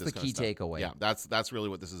longer. That's with this the key takeaway. Yeah, that's really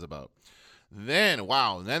what this is about. Then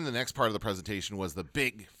the next part of the presentation was the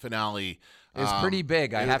big finale. It was pretty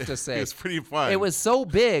big, I have to say. It was pretty fun. It was so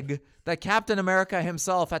big that Captain America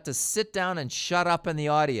himself had to sit down and shut up in the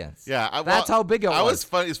audience. Yeah, that's how big it was.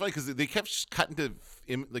 It's funny because they kept cutting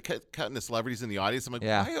to celebrities in the audience. I'm like,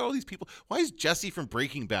 why are all these people? Why is Jesse from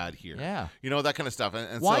Breaking Bad here? Yeah, that kind of stuff.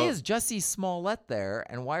 And why is Jesse Smollett there?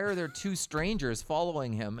 And why are there two strangers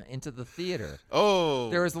following him into the theater? Oh,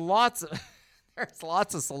 there's lots of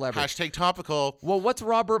celebrities. Hashtag topical. Well, what's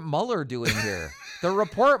Robert Mueller doing here? The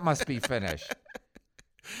report must be finished.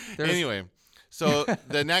 Anyway, so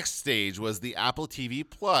the next stage was the Apple TV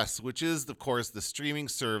Plus, which is, of course, the streaming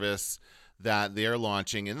service that they're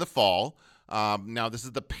launching in the fall. Now, this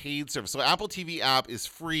is the paid service. So Apple TV app is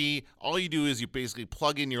free. All you do is you basically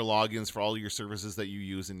plug in your logins for all your services that you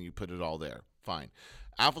use, and you put it all there. Fine.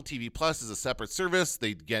 Apple TV Plus is a separate service.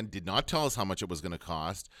 They, again, did not tell us how much it was going to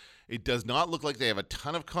cost. It does not look like they have a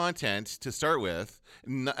ton of content to start with,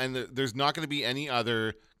 and there's not going to be any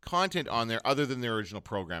other content on there other than their original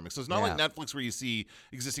programming. So it's not like Netflix where you see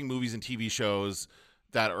existing movies and TV shows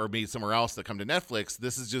that are made somewhere else that come to Netflix.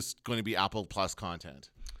 This is just going to be Apple Plus content.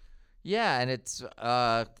 Yeah, and it's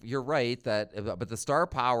you're right but the star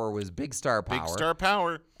power was big star power. Big star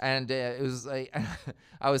power. And it was like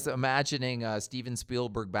I was imagining Steven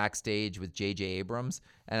Spielberg backstage with J.J. Abrams,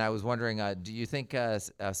 and I was wondering, do you think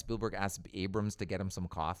Spielberg asked Abrams to get him some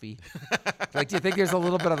coffee? Like, do you think there's a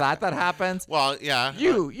little bit of that happens? Well, yeah.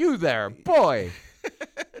 You there, boy.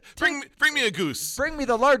 Bring me a goose. Bring me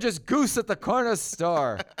the largest goose at the corner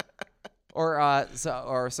store. And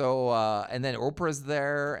then Oprah's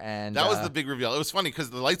there, and that was the big reveal. It was funny because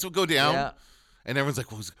the lights would go down, yeah. and everyone's like,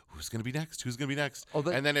 "Who's going to be next? Who's going to be next?"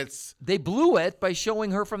 And then they blew it by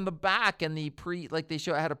showing her from the back, and they had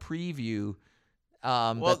a preview.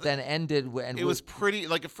 That then ended. It was pretty.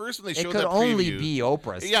 Like at first when they showed it could that preview, only be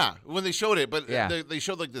Oprah's. Yeah, when they showed it, but Yeah. they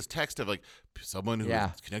showed like this text of like someone who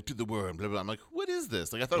is connected to the world. Blah, blah, blah. I'm like, what is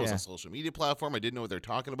this? Like I thought it was a social media platform. I didn't know what they're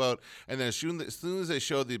talking about. And then as soon as they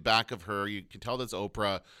showed the back of her, you can tell that's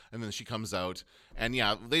Oprah. And then she comes out, and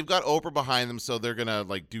yeah, they've got Oprah behind them, so they're gonna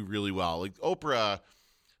like do really well. Like Oprah,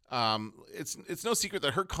 it's no secret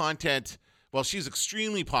that her content. Well, she's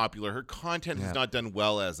extremely popular. Her content has not done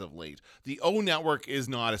well as of late. The O Network is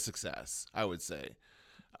not a success, I would say.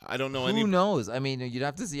 I don't know Who knows? I mean, you'd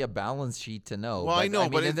have to see a balance sheet to know. Well, I know,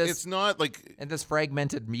 but it's it's not like in this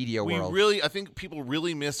fragmented media world. I think people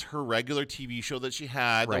really miss her regular TV show that she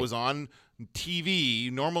had that was on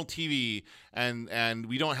TV, normal TV, and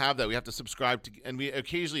we don't have that. We have to subscribe to, and we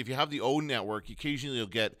occasionally, if you have the O Network, occasionally you'll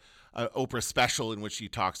get Oprah special in which she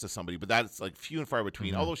talks to somebody, but that's like few and far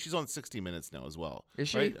between. Although she's on 60 Minutes now as well. Is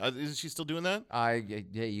she? Right? Isn't she still doing that?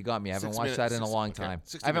 Yeah, you got me. I haven't watched that in a long time.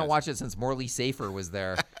 I haven't watched it since Morley Safer was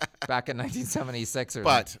there back in 1976 or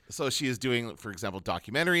But so she is doing, for example,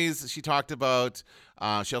 documentaries. She talked about.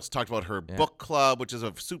 She also talked about her book club, which is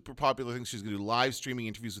a super popular thing. She's going to do live streaming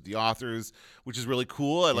interviews with the authors, which is really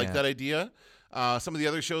cool. I like that idea. Some of the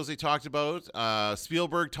other shows they talked about,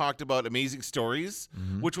 Spielberg talked about Amazing Stories,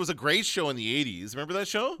 which was a great show in the 80s. Remember that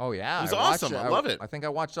show? Oh, yeah. It was awesome. I love it. I think I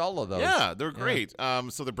watched all of those. Yeah, they're great.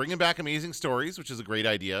 So they're bringing back Amazing Stories, which is a great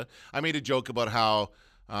idea. I made a joke about how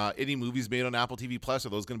any movies made on Apple TV Plus, are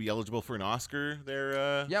those going to be eligible for an Oscar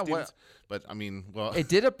there? But, I mean, well. It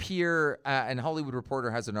did appear, and Hollywood Reporter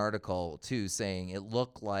has an article, too, saying it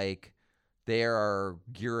looked like they are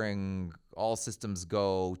gearing all systems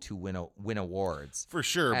go to win awards. For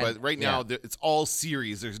sure, but right now it's all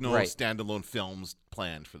series. There's no standalone films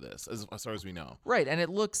planned for this, as far as we know. Right, and it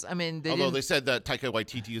looks, I mean... Although they said that Taika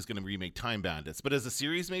Waititi is going to remake Time Bandits, but as a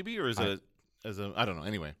series maybe, or I don't know,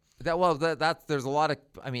 anyway. There's a lot of,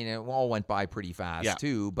 I mean, it all went by pretty fast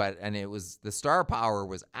too, and it was, the star power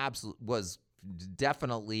was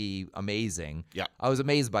definitely amazing. Yeah. I was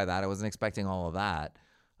amazed by that. I wasn't expecting all of that.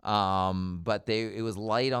 But it was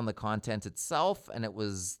light on the content itself, and it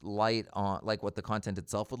was light on like what the content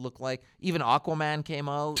itself would look like. Even Aquaman came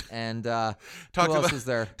out, and who else was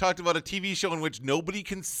there? Talked about a TV show in which nobody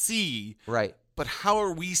can see. Right. But how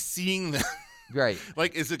are we seeing them? Right.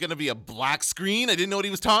 Like, is it going to be a black screen? I didn't know what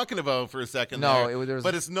he was talking about for a second. No,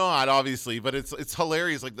 but it's not, obviously. But it's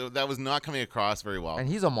hilarious. Like that was not coming across very well. And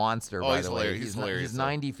he's a monster, by the way. He's hilarious. He's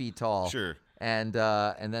 90 feet tall. Sure. And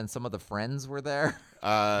then some of the friends were there.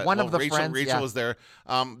 Of the friends, Rachel was there.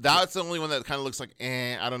 That's the only one that kind of looks like,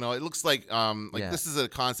 I don't know. It looks like this is a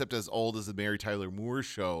concept as old as the Mary Tyler Moore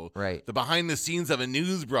show. Right. The behind the scenes of a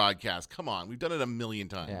news broadcast. Come on, we've done it a million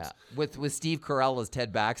times. Yeah. With Steve Carell as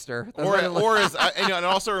Ted Baxter. Or as it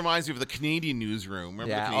also reminds me of the Canadian Newsroom.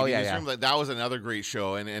 Remember the Canadian Newsroom? Like, that was another great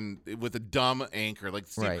show, and with a dumb anchor. Like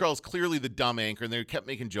Steve Carell's clearly the dumb anchor, and they kept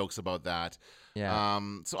making jokes about that. Yeah.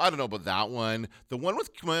 So I don't know about that one. The one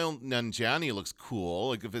with Kumail Nanjiani looks cool.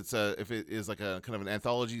 Like if it is like a kind of an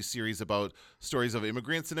anthology series about stories of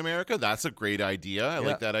immigrants in America, that's a great idea. I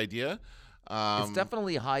like that idea. It's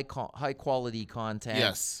definitely high quality content.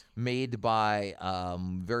 Yes. Made by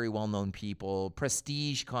very well known people.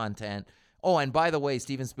 Prestige content. Oh, and by the way,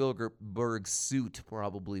 Steven Spielberg's suit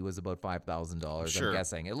probably was about $5,000. Sure. I'm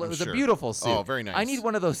guessing it was a beautiful suit. Oh, very nice. I need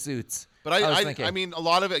one of those suits. But I mean, a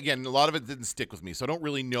lot of it didn't stick with me, so I don't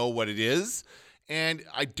really know what it is. And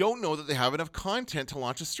I don't know that they have enough content to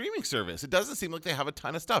launch a streaming service. It doesn't seem like they have a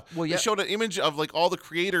ton of stuff. Well, they showed an image of like all the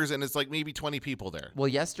creators, and it's like maybe 20 people there.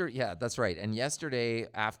 Well, that's right. And yesterday,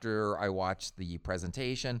 after I watched the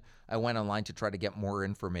presentation, I went online to try to get more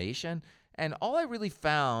information. And all I really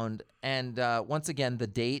found, and once again, the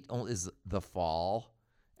date is the fall.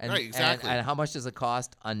 And, right, exactly. And how much does it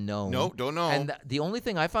cost? Unknown. No, don't know. And the only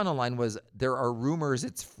thing I found online was there are rumors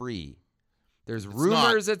it's free. There's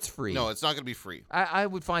rumors it's free. No, it's not going to be free. I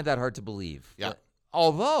would find that hard to believe. Yeah.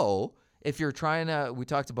 Although, if you're trying to, we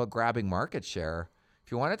talked about grabbing market share.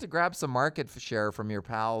 If you wanted to grab some market share from your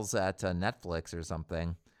pals at Netflix or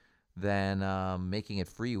something, then making it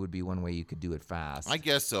free would be one way you could do it fast. I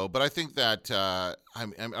guess so, but I think that I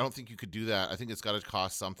don't think you could do that. I think it's got to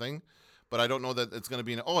cost something, but I don't know that it's going to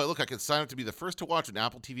be. Look, I could sign up to be the first to watch when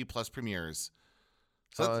Apple TV Plus premieres.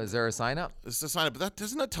 So is there a sign up? It's a sign up, but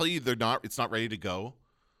doesn't that tell you it's not ready to go?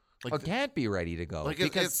 Like, it can't be ready to go. Like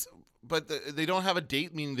they don't have a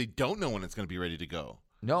date, meaning they don't know when it's going to be ready to go.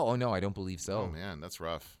 No, I don't believe so. Oh man, that's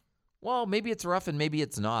rough. Well, maybe it's rough and maybe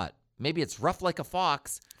it's not. Maybe it's rough like a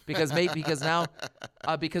fox because now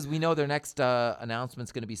because we know their next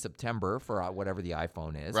announcement's going to be September for whatever the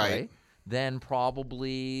iPhone is, right? Then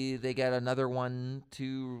probably they get another one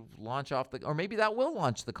to launch off or maybe that will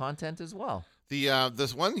launch the content as well.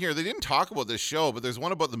 This one here, they didn't talk about this show, but there's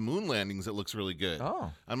one about the moon landings that looks really good.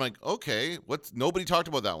 Oh. I'm like, okay, nobody talked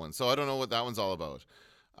about that one, so I don't know what that one's all about.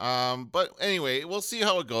 But anyway, we'll see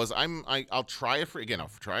how it goes. I'll try a free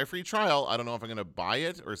trial. I don't know if I'm going to buy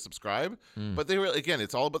it or subscribe, but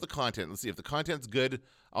it's all about the content. Let's see if the content's good.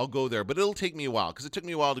 I'll go there, but it'll take me a while because it took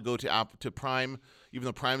me a while to go to Prime, even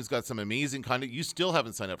though Prime's got some amazing content. You still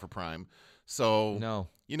haven't signed up for Prime. So no,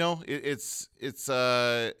 it's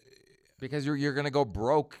because you're going to go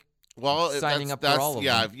broke. Well, signing up for all of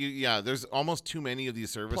them. There's almost too many of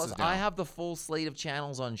these services. Plus, now. I have the full slate of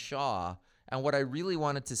channels on Shaw, and what I really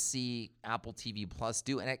wanted to see Apple TV Plus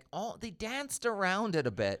do, and they danced around it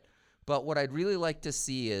a bit, but what I'd really like to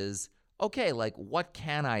see is, okay, like what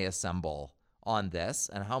can I assemble on this,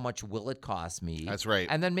 and how much will it cost me? That's right.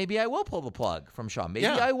 And then maybe I will pull the plug from Shaw. Maybe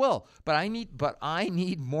I will, but I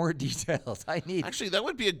need more details. Actually, that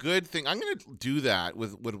would be a good thing. I'm going to do that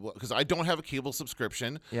because I don't have a cable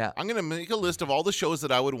subscription. Yeah. I'm going to make a list of all the shows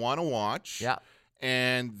that I would want to watch. Yeah.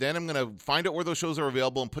 And then I'm going to find out where those shows are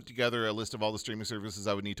available and put together a list of all the streaming services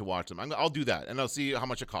I would need to watch them. I'll do that, and I'll see how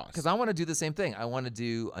much it costs. Because I want to do the same thing. I want to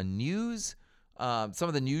do a news, some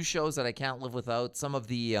of the news shows that I can't live without. Some of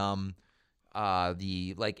the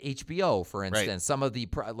like HBO, for instance. Right. Some of the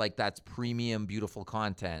that's premium, beautiful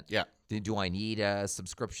content. Yeah. Do I need a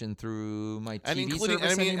subscription through my TV service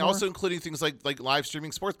service anymore? Also including things like live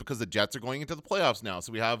streaming sports because the Jets are going into the playoffs now.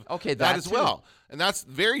 So we have that as too. well. And that's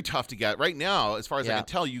very tough to get. Right now, as far as I can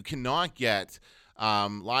tell, you cannot get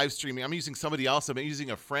live streaming. I'm using somebody else. I'm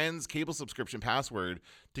using a friend's cable subscription password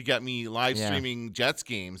to get me live streaming Jets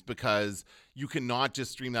games because you cannot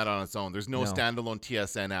just stream that on its own. There's no standalone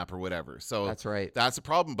TSN app or whatever. So that's right. That's a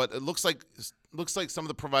problem. But it looks like some of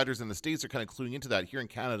the providers in the States are kind of cluing into that. Here in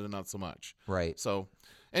Canada, not so much. Right. So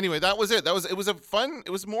anyway, that was it.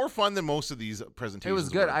 It was more fun than most of these presentations. It was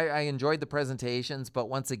good. I enjoyed the presentations, but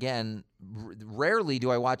once again, rarely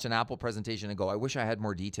do I watch an Apple presentation and go, I wish I had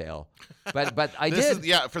more detail. But I did.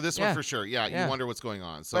 For this one for sure. Yeah, you wonder what's going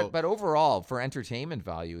on. So but overall, for entertainment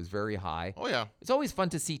value is very high. Oh yeah. It's always fun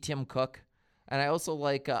to see Tim Cook. And I also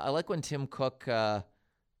like when Tim Cook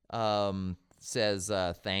says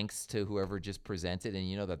thanks to whoever just presented, and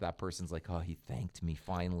you know that person's like, oh, he thanked me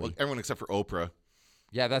finally. Well, everyone except for Oprah.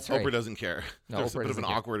 Yeah, that's right. Oprah doesn't care. No, There's Oprah a bit of an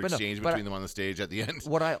awkward exchange between them on the stage at the end.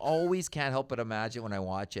 What I always can't help but imagine when I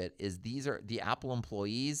watch it is these are the Apple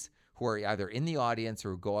employees who are either in the audience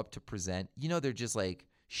or go up to present. You know, they're just like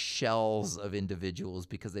shells of individuals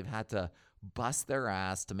because they've had to bust their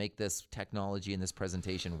ass to make this technology and this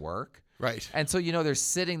presentation work. Right. And so, they're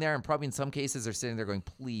sitting there, and probably in some cases they're sitting there going,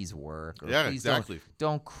 please work. Or, yeah, please exactly.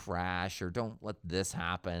 Don't crash, or don't let this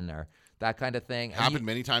happen, or that kind of thing. Happened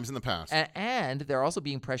many times in the past. And they're also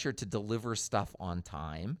being pressured to deliver stuff on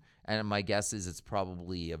time. And my guess is it's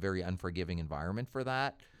probably a very unforgiving environment for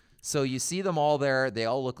that. So you see them all there. They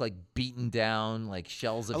all look like beaten down, like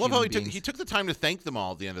shells of human beings. I love how he took the time to thank them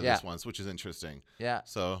all at the end of this one, which is interesting. Yeah.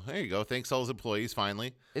 So there you go. Thanks all his employees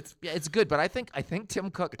finally. It's good, but I think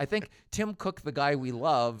Tim Cook, the guy we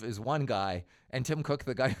love, is one guy, and Tim Cook,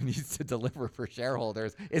 the guy who needs to deliver for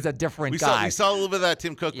shareholders, is a different guy. We saw a little bit of that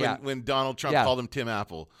Tim Cook when Donald Trump called him Tim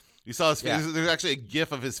Apple. You saw his face. There's actually a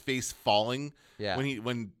GIF of his face falling. Yeah.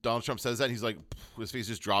 When Donald Trump says that, he's like, his face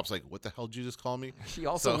just drops. Like, what the hell did you just call me? He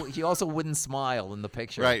also wouldn't smile in the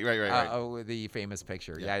picture. Right. The famous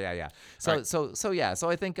picture. Yeah. So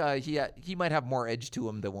I think he might have more edge to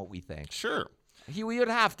him than what we think. Sure. We would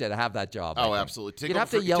have to have that job. Oh, absolutely.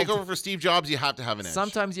 Take over for Steve Jobs. You have to have an edge.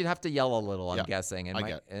 Sometimes you'd have to yell a little. I'm guessing,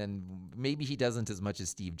 and and maybe he doesn't as much as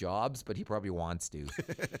Steve Jobs, but he probably wants to.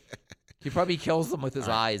 He probably kills them with his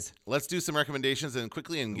eyes. Let's do some recommendations and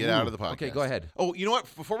get out of the podcast. Okay, go ahead. Oh, you know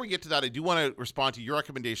what? Before we get to that, I do want to respond to your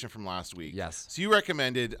recommendation from last week. Yes. So you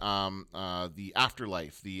recommended the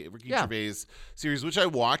Afterlife, the Ricky Gervais series, which I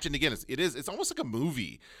watched, and again, it's almost like a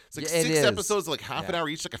movie. It's like 6 episodes, like half an hour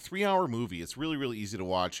each, like a 3-hour movie. It's really, really easy to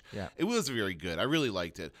watch. Yeah. It was very good. I really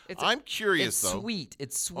liked it. I'm curious, though.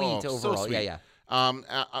 It's sweet overall. So sweet. Yeah. And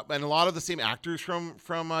a lot of the same actors from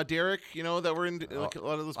Derek, that were in like, a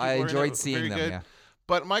lot of those people. I were enjoyed in it. seeing Very them. good. Yeah.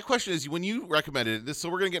 But my question is, when you recommended this, so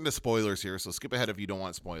we're going to get into spoilers here, so skip ahead if you don't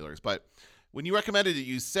want spoilers. But when you recommended it,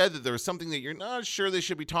 you said that there was something that you're not sure they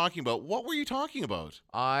should be talking about. What were you talking about?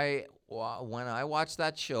 When I watched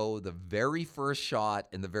that show, the very first shot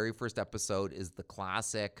in the very first episode is the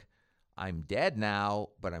classic, I'm dead now,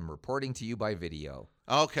 but I'm reporting to you by video.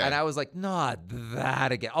 Okay. And I was like, not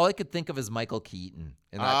that again. All I could think of is Michael Keaton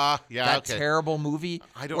in that terrible movie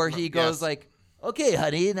where he goes like, okay,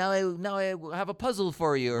 honey, now I have a puzzle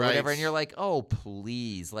for you or whatever. And you're like, oh,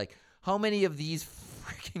 please. Like, how many of these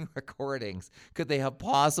freaking recordings could they have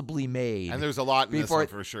possibly made? And there's a lot in this one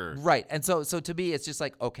for sure. Right. And so to me, it's just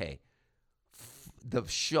like, okay, the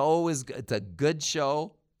show it's a good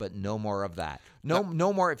show, but no more of that. No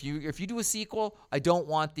more. If you do a sequel, I don't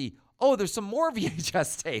want there's some more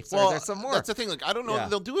VHS tapes. Or there's some more. That's the thing. Like, I don't know if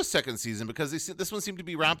they'll do a second season because this one seemed to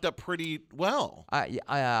be wrapped up pretty well.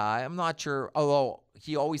 I'm not sure. Although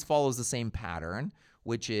he always follows the same pattern,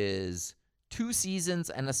 which is 2 seasons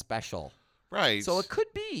and a special. Right. So it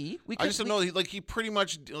could be. I just don't know. He pretty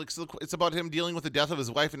much it's about him dealing with the death of his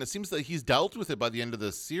wife, and it seems that he's dealt with it by the end of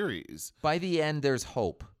the series. By the end, there's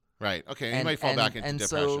hope. Right. Okay. He might fall back into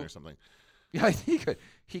depression or something. Yeah, he could.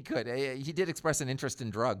 He could. He did express an interest in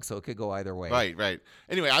drugs, so it could go either way. Right.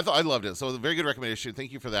 Anyway, I loved it. So a very good recommendation.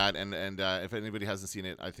 Thank you for that. And if anybody hasn't seen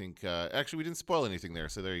it, I think actually we didn't spoil anything there.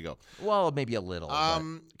 So there you go. Well, maybe a little.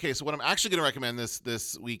 Okay. So what I'm actually going to recommend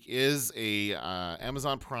this week is a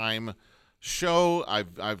Amazon Prime show.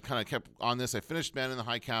 I've kind of kept on this. I finished Man in the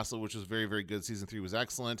High Castle, which was very, very good. Season 3 was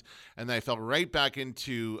excellent. And then I fell right back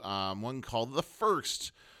into one called The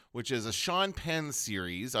First, which is a Sean Penn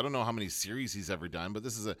series. I don't know how many series he's ever done, but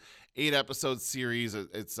this is a 8-episode series.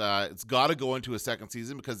 It's got to go into a second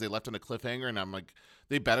season because they left on a cliffhanger, and I'm like,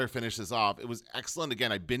 they better finish this off. It was excellent.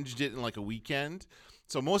 Again, I binged it in like a weekend.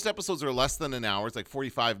 So most episodes are less than an hour. It's like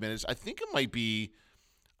 45 minutes. I think it might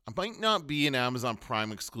not be an Amazon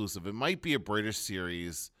Prime exclusive. It might be a British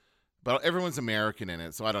series, but everyone's American in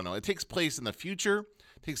it, so I don't know. It takes place in the future.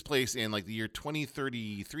 Takes place in like the year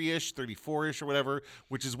 2033-ish, 34-ish or whatever,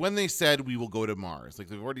 which is when they said we will go to Mars. Like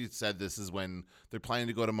they've already said this is when they're planning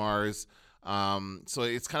to go to Mars. So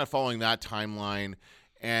it's kind of following that timeline.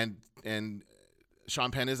 And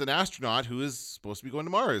Sean Penn is an astronaut who is supposed to be going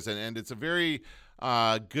to Mars. And it's a very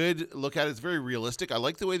good look at it. It's very realistic. I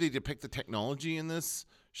like the way they depict the technology in this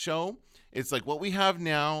show. It's like what we have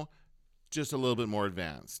now, just a little bit more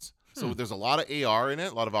advanced. So there's a lot of AR in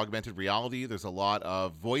it, a lot of augmented reality. There's a lot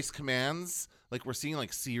of voice commands, like we're seeing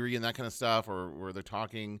like Siri and that kind of stuff, or where they're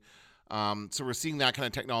talking. So we're seeing that kind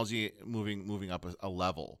of technology moving up a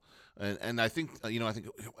level. And I think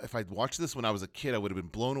if I'd watched this when I was a kid, I would have been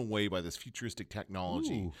blown away by this futuristic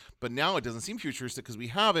technology. Ooh. But now it doesn't seem futuristic because we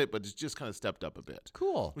have it, but it's just kind of stepped up a bit.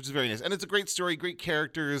 Cool. Which is very nice. And it's a great story, great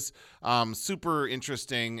characters, super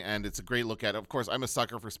interesting, and it's a great look at it. Of course, I'm a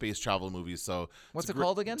sucker for space travel movies. So what's it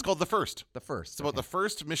called again? It's called The First. The First. It's about the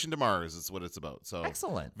first mission to Mars is what it's about. So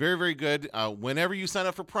excellent. Very, very good. Whenever you sign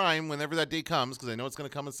up for Prime, whenever that day comes, because I know it's going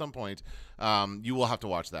to come at some point, you will have to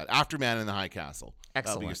watch that. After Man in the High Castle. Excellent.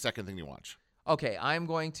 That'll be your second thing to watch. Okay, I'm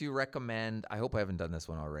going to recommend, I hope I haven't done this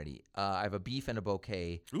one already. I have a beef and a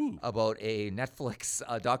bouquet about a Netflix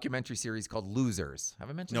documentary series called Losers. Have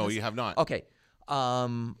I mentioned this? No, you have not. Okay.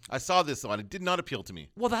 I saw this one. It did not appeal to me.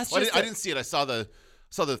 Well, I didn't see it. I saw the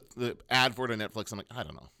ad for it on Netflix. I'm like, I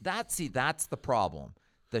don't know. That's the problem.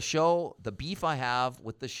 The show, the beef I have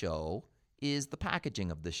with the show is the packaging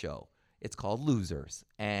of the show. It's called Losers.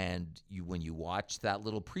 And when you watch that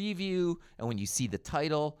little preview and when you see the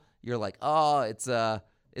title, you're like, oh, it's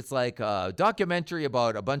like a documentary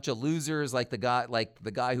about a bunch of losers, like the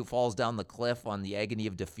guy who falls down the cliff on the agony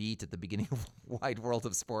of defeat at the beginning of Wide World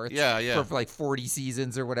of Sports. Yeah. For like 40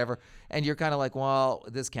 seasons or whatever. And you're kind of like, well,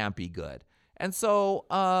 this can't be good. And so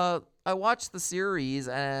I watched the series,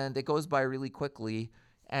 and it goes by really quickly.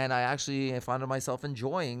 And I found myself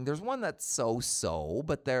enjoying. There's one that's so,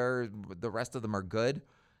 but the rest of them are good.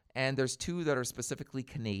 And there's 2 that are specifically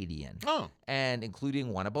Canadian. Oh. And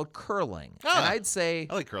including one about curling. And I'd say,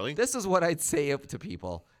 I like curling. This is what I'd say to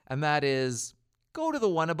people. And that is, go to the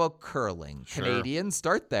one about curling. Sure. Canadian,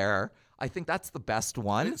 start there. I think that's the best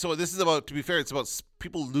one. So this is about, to be fair, it's about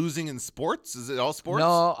people losing in sports? Is it all sports?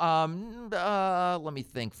 No, let me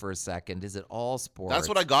think for a second. Is it all sports? That's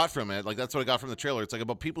what I got from it. Like, that's what I got from the trailer. It's like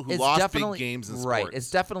about people who lost big games in sports. Right.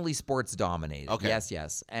 It's definitely sports dominated. Okay.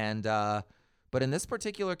 Yes. And, but in this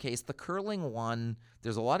particular case, the curling one,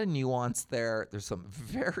 there's a lot of nuance there. There's some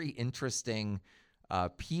very interesting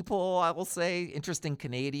people, I will say, interesting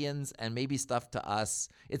Canadians, and maybe stuff to us.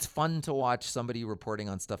 It's fun to watch somebody reporting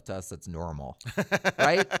on stuff to us that's normal,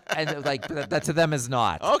 right? And like that to them is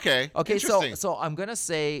not. Okay. So I'm gonna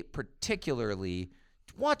say particularly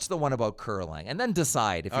watch the one about curling, and then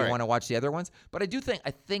decide if you want to watch the other ones. But I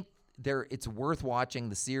think it's worth watching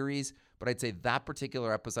the series. But I'd say that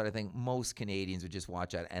particular episode, I think most Canadians would just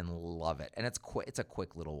watch it and love it, and it's a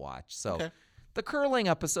quick little watch. So. Okay. The curling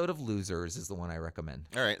episode of Losers is the one I recommend.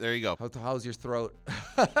 All right, there you go. How's your throat?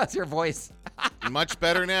 How's your voice? Much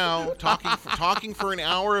better now. Talking for an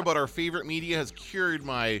hour about our favorite media has cured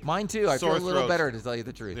mine too. I feel a little better, to tell you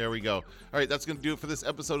the truth. There we go. All right, that's going to do it for this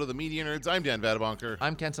episode of the Media Nerds. I'm Dan Vadabonker.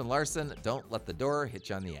 I'm Kenton Larson. Don't let the door hit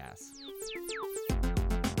you on the ass.